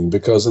upbringing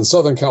because in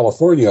Southern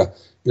California,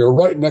 you're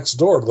right next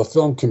door to the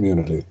film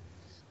community,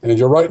 and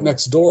you're right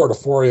next door to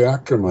Forey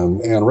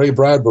Ackerman, and Ray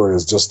Bradbury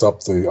is just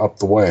up the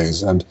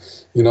ways. And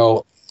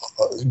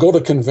go to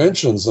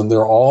conventions, and there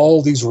are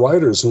all these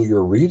writers who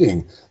you're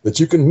reading that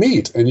you can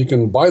meet, and you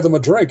can buy them a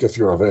drink if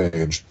you're of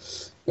age,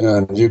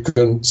 and you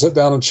can sit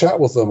down and chat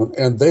with them.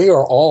 And they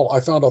are all. I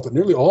found out that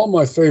nearly all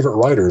my favorite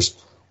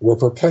writers were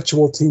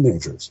perpetual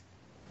teenagers.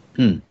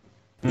 You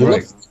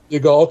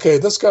go, okay,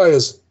 this guy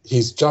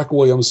he's Jack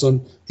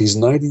Williamson. He's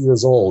 90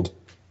 years old.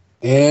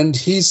 And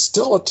he's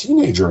still a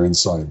teenager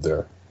inside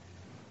there.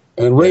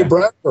 And Ray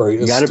Bradbury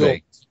is still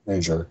a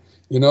teenager.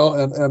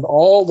 And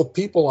all the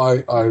people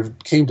I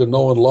came to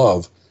know and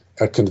love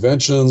at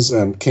conventions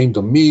and came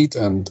to meet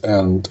and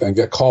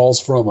get calls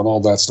from and all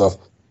that stuff,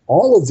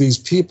 all of these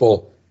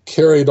people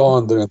carried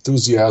on the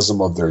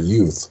enthusiasm of their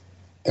youth.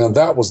 And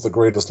that was the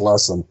greatest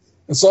lesson.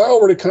 And so I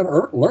already kind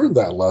of learned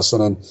that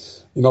lesson. And,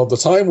 the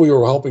time we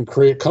were helping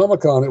create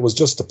Comic-Con, it was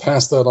just to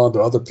pass that on to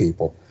other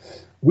people.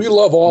 We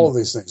love all of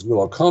these things. We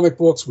love comic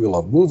books. We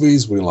love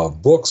movies. We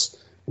love books.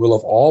 We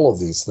love all of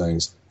these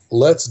things.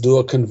 Let's do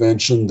a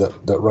convention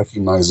that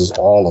recognizes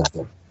all of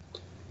them.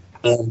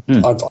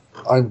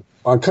 And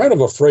I'm kind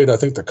of afraid. I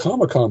think the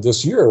Comic-Con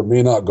this year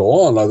may not go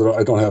on.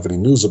 I don't have any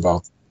news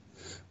about it.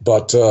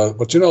 But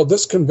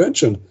this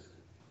convention,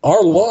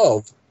 our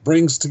love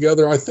brings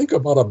together, I think,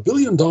 about $1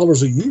 billion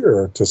a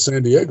year to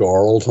San Diego,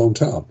 our old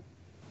hometown.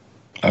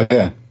 Oh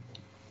yeah.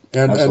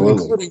 And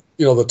including,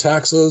 the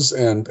taxes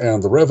and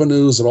the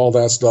revenues and all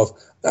that stuff,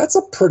 that's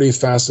a pretty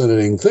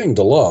fascinating thing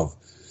to love.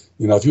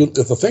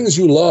 If the things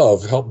you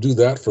love help do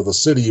that for the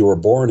city you were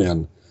born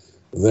in,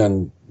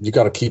 then you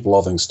got to keep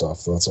loving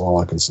stuff. That's all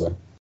I can say.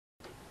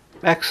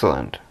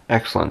 Excellent,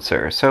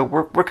 sir. So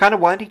we're kind of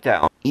winding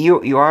down.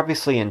 You're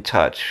obviously in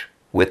touch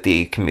with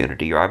the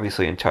community. You're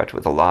obviously in touch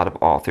with a lot of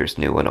authors,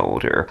 new and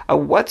older.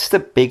 What's the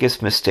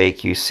biggest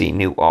mistake you see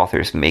new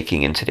authors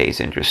making in today's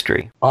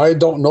industry? I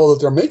don't know that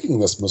they're making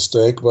this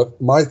mistake,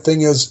 but my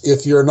thing is,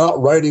 if you're not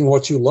writing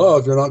what you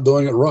love, you're not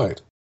doing it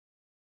right.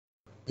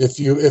 If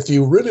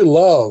you really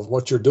love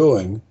what you're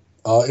doing,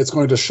 it's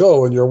going to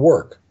show in your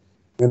work.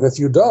 And if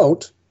you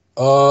don't,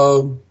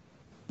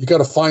 you got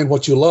to find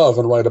what you love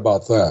and write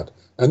about that.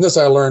 And this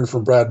I learned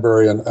from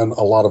Bradbury and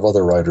a lot of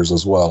other writers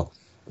as well.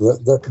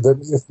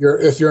 That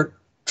if you're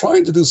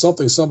trying to do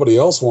something somebody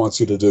else wants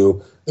you to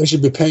do, they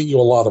should be paying you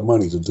a lot of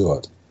money to do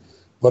it.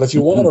 But if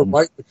you want to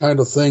write the kind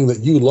of thing that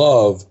you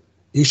love,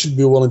 you should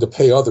be willing to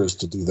pay others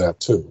to do that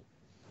too.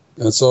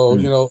 And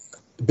so,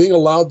 being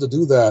allowed to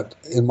do that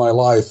in my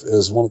life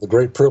is one of the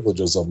great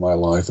privileges of my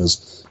life.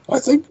 Is I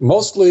think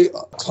mostly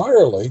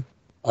entirely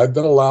I've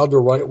been allowed to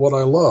write what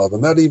I love,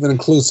 and that even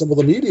includes some of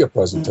the media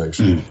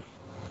presentation.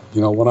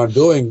 When I'm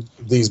doing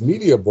these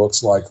media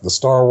books like the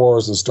Star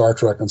Wars and Star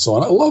Trek and so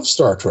on, I love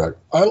Star Trek.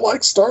 I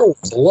like Star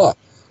Wars a lot.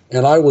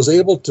 And I was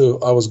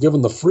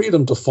given the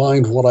freedom to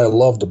find what I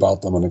loved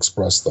about them and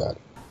express that.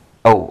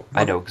 Oh,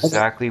 I know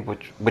exactly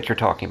what you're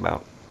talking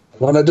about.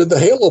 When I did the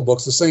Halo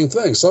books, the same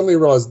thing. Suddenly I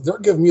realized they're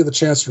giving me the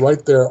chance to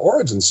write their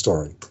origin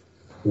story.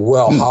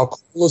 Well, how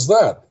cool is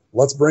that?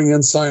 Let's bring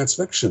in science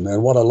fiction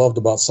and what I loved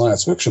about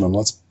science fiction, and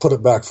let's put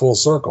it back full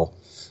circle.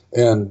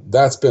 And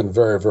that's been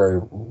very,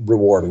 very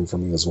rewarding for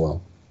me as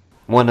well.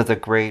 One of the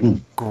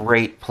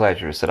great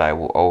pleasures that I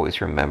will always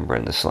remember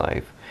in this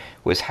life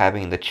was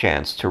having the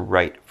chance to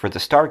write for the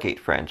Stargate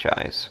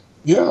franchise.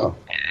 Yeah.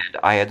 And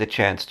I had the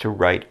chance to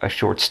write a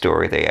short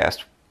story. They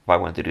asked if I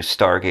wanted to do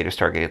Stargate or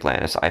Stargate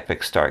Atlantis. I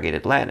picked Stargate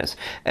Atlantis.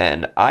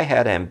 And I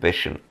had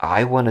ambition.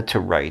 I wanted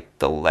to write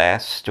the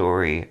last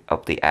story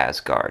of the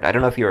Asgard. I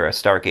don't know if you're a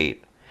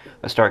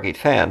Stargate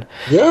fan.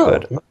 Yeah.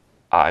 But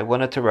I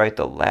wanted to write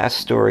the last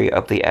story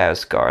of the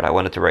Asgard. I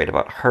wanted to write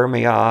about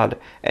Hermione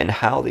and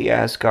how the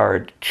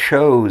Asgard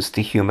chose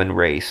the human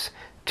race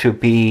to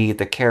be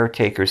the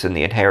caretakers and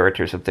the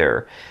inheritors of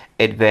their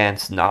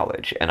advanced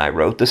knowledge. And I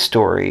wrote the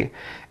story,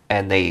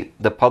 and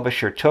the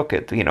publisher took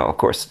it. You know, of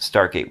course,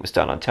 Stargate was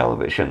done on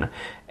television,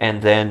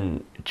 and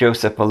then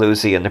Joseph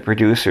Maluzzi and the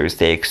producers,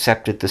 they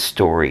accepted the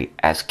story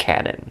as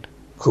canon.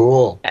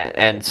 Cool.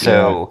 And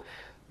so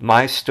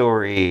my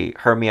story,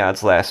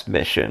 Hermiod's Last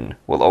Mission,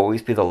 will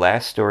always be the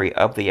last story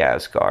of the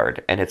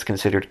Asgard, and it's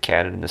considered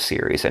canon in the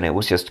series, and it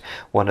was just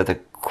one of the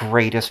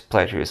greatest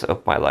pleasures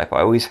of my life. I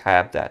always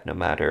have that, no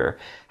matter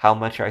how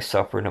much I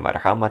suffer, no matter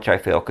how much I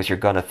fail, because you're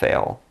gonna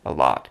fail a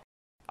lot.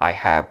 I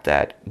have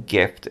that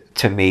gift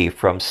to me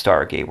from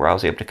Stargate, where I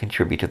was able to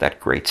contribute to that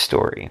great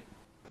story.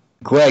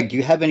 Greg, do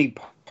you have any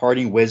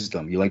parting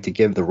wisdom you'd like to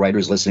give the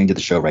writers listening to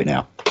the show right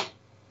now?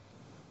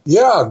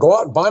 Yeah, go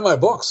out and buy my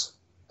books.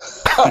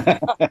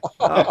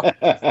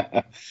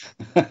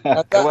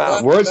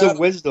 Words of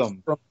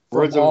wisdom.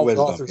 Words of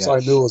wisdom. Authors I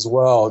knew as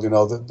well. You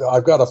know,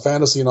 I've got a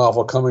fantasy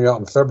novel coming out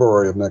in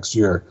February of next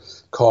year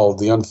called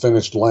The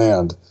Unfinished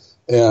Land,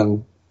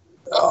 and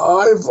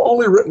I've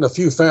only written a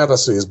few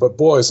fantasies, but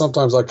boy,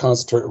 sometimes I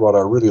concentrate what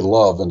I really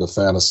love into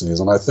fantasies,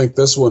 and I think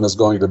this one is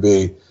going to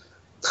be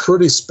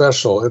pretty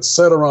special. It's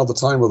set around the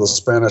time of the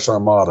Spanish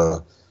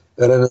Armada,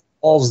 and it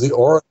involves the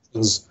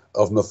origins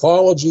of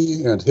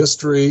mythology and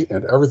history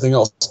and everything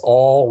else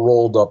all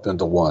rolled up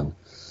into one.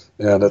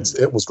 And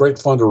it was great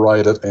fun to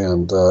write it,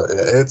 and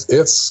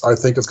I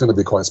think it's going to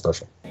be quite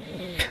special.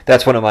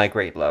 That's one of my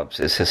great loves,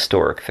 is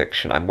historic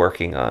fiction. I'm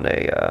working on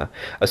a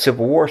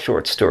Civil War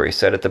short story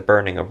set at the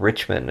burning of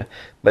Richmond,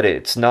 but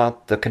it's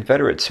not the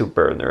Confederates who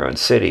burn their own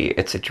city.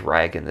 It's a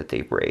dragon that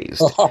they've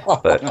raised.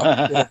 But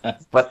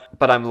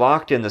I'm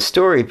locked in the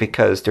story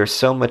because there's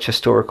so much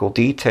historical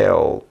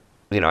detail.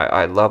 You know,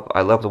 I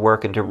love the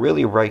work, and to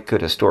really write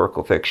good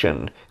historical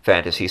fiction,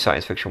 fantasy,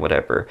 science fiction,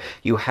 whatever,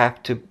 you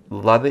have to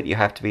love it. You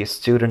have to be a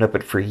student of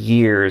it for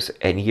years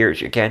and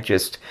years. You can't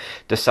just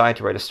decide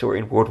to write a story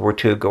in World War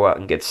II, go out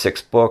and get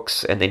 6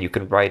 books, and then you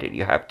can write it.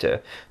 You have to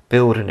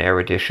build an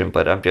erudition.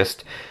 But I'm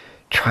just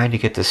trying to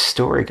get this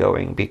story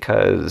going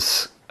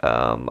because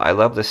I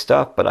love this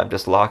stuff, but I'm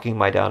just locking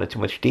myself down in too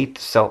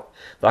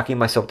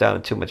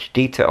much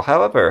detail.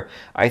 However,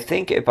 I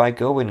think if I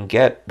go and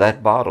get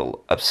that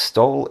bottle of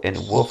Stoll and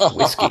Wolf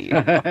whiskey,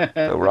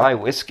 the rye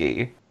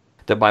whiskey,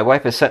 that my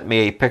wife has sent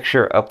me a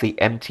picture of the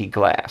empty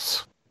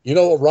glass. You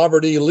know what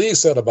Robert E. Lee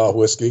said about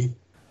whiskey?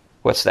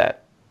 What's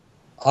that?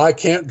 I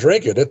can't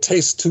drink it. It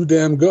tastes too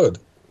damn good.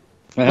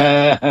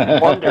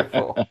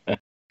 Wonderful.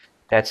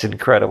 That's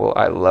incredible.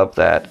 I love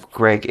that.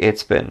 Greg,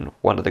 it's been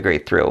one of the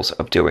great thrills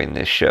of doing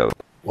this show.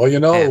 Well, you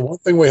know, one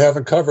thing we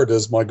haven't covered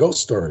is my ghost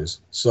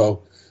stories.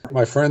 So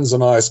my friends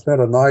and I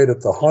spent a night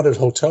at the haunted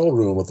hotel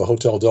room at the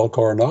Hotel Del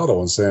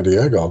Coronado in San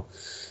Diego,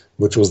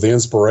 which was the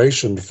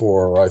inspiration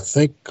for, I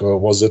think,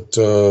 was it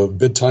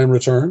Bid Time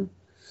Return?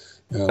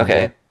 And,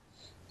 okay.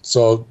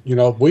 So, you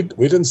know, we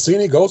didn't see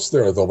any ghosts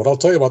there, though, but I'll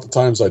tell you about the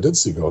times I did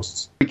see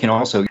ghosts. We can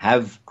also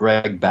have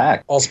Greg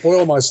back. I'll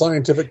spoil my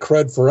scientific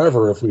cred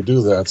forever if we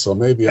do that, so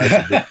maybe I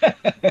should.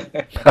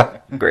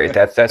 Great,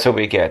 that's what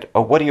we get.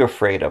 Oh, what are you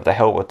afraid of? The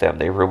hell with them.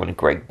 They ruined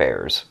Greg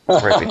Bear's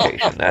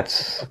reputation.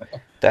 That's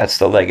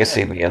the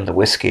legacy me and the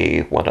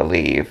whiskey want to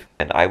leave.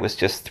 And I was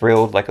just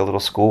thrilled like a little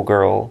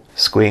schoolgirl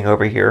squeeing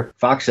over here.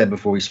 Fox said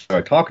before we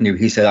started talking to you,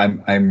 he said,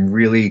 I'm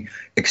really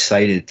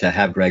excited to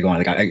have Greg on.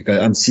 Like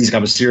I'm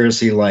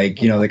seriously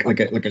like, you know, like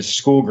a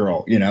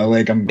schoolgirl, you know,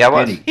 like I'm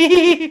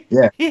giddy.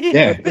 Yeah.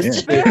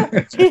 He's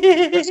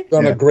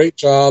done a great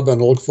job,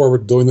 and I look forward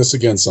to doing this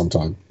again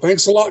sometime.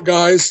 Thanks a lot,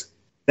 guys.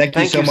 Thank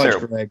you so much,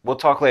 sir. Greg. We'll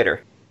talk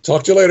later.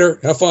 Talk to you later.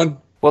 Have fun.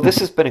 Well, this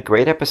has been a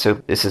great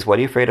episode. This is What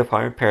Are You Afraid of?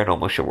 Horror and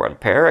Paranormal Show. We're on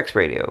ParaX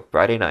Radio,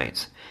 Friday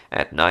nights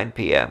at 9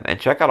 p.m. And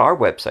check out our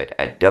website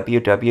at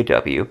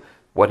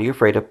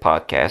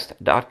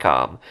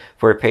www.whatayouafraidofpodcast.com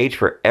for a page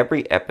for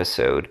every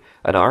episode,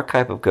 an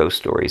archive of ghost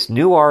stories,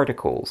 new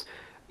articles,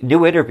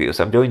 new interviews.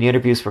 I'm doing the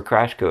interviews for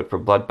Crash Code for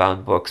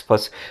Bloodbound Books,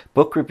 plus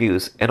book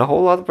reviews and a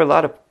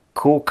lot of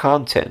cool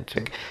content.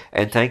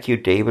 And thank you,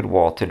 David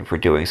Walton, for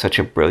doing such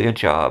a brilliant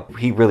job.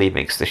 He really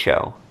makes the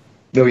show.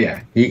 Oh,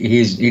 yeah.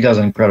 He does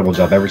an incredible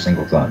job every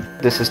single time.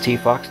 This is T.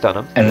 Fox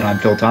Dunham. And I'm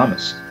Phil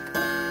Thomas.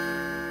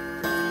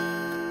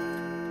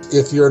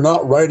 If you're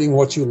not writing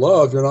what you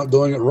love, you're not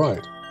doing it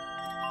right.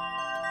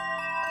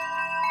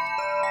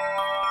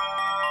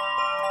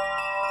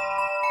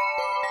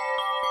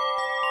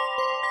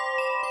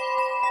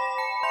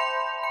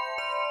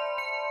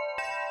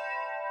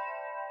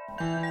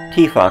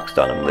 T. Fox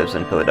Dunham lives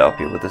in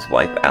Philadelphia with his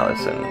wife,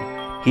 Allison.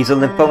 He's a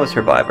lymphoma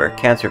survivor,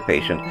 cancer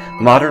patient,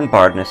 modern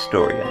bard and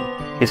historian.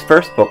 His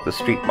first book, The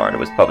Street Martyr,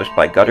 was published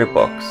by Gutter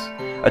Books.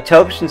 A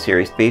television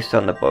series based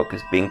on the book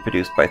is being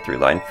produced by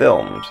Throughline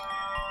Films.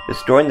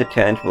 Destroying the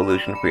Tangible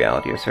Illusion of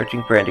Reality or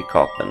Searching for Andy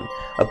Kaufman,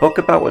 a book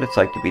about what it's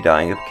like to be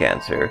dying of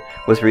cancer,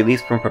 was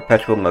released from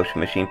Perpetual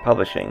Motion Machine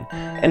Publishing,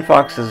 and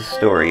Fox has a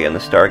story in the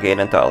Stargate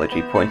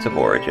anthology Points of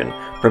Origin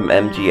from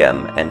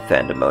MGM and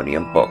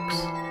Fandemonium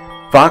Books.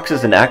 Fox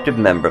is an active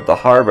member of the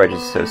Horror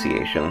Writers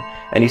Association,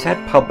 and he's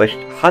had published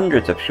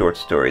hundreds of short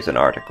stories and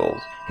articles.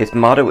 His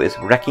motto is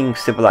Wrecking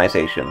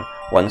Civilization,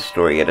 one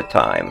story at a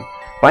time.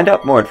 Find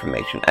out more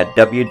information at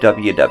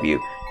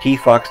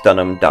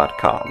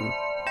www.tfoxdunham.com.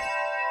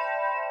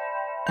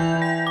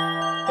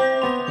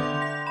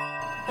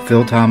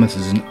 Phil Thomas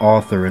is an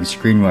author and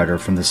screenwriter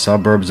from the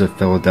suburbs of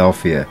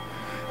Philadelphia.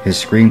 His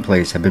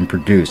screenplays have been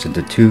produced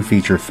into 2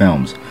 feature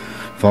films,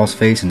 False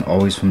Face and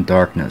Always from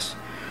Darkness,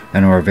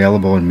 and are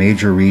available in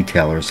major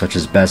retailers such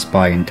as Best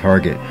Buy and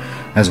Target,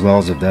 as well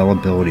as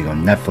availability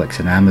on Netflix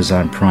and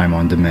Amazon Prime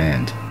on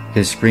demand.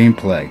 His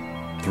screenplay,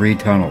 3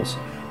 Tunnels,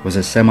 was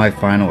a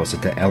semi-finalist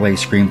at the LA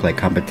Screenplay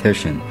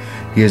Competition.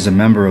 He is a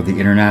member of the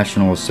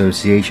International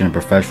Association of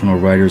Professional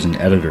Writers and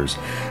Editors,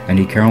 and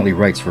he currently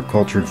writes for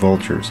Cultured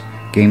Vultures,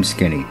 Game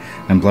Skinny,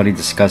 and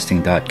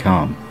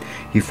BloodyDisgusting.com.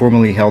 He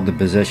formerly held the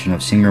position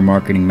of Senior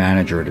Marketing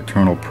Manager at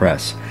Eternal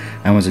Press,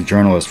 and was a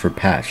journalist for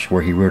Patch,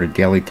 where he wrote a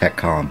daily tech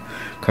column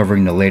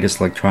covering the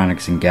latest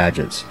electronics and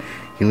gadgets.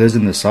 He lives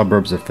in the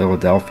suburbs of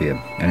Philadelphia,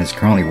 and is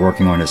currently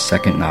working on his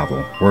second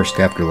novel, Worst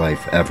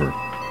Afterlife Ever.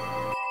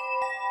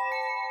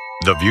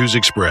 The views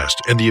expressed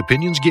and the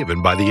opinions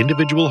given by the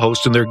individual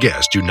host and their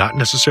guests do not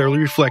necessarily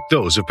reflect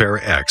those of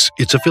Para X,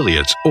 its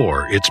affiliates,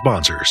 or its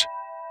sponsors.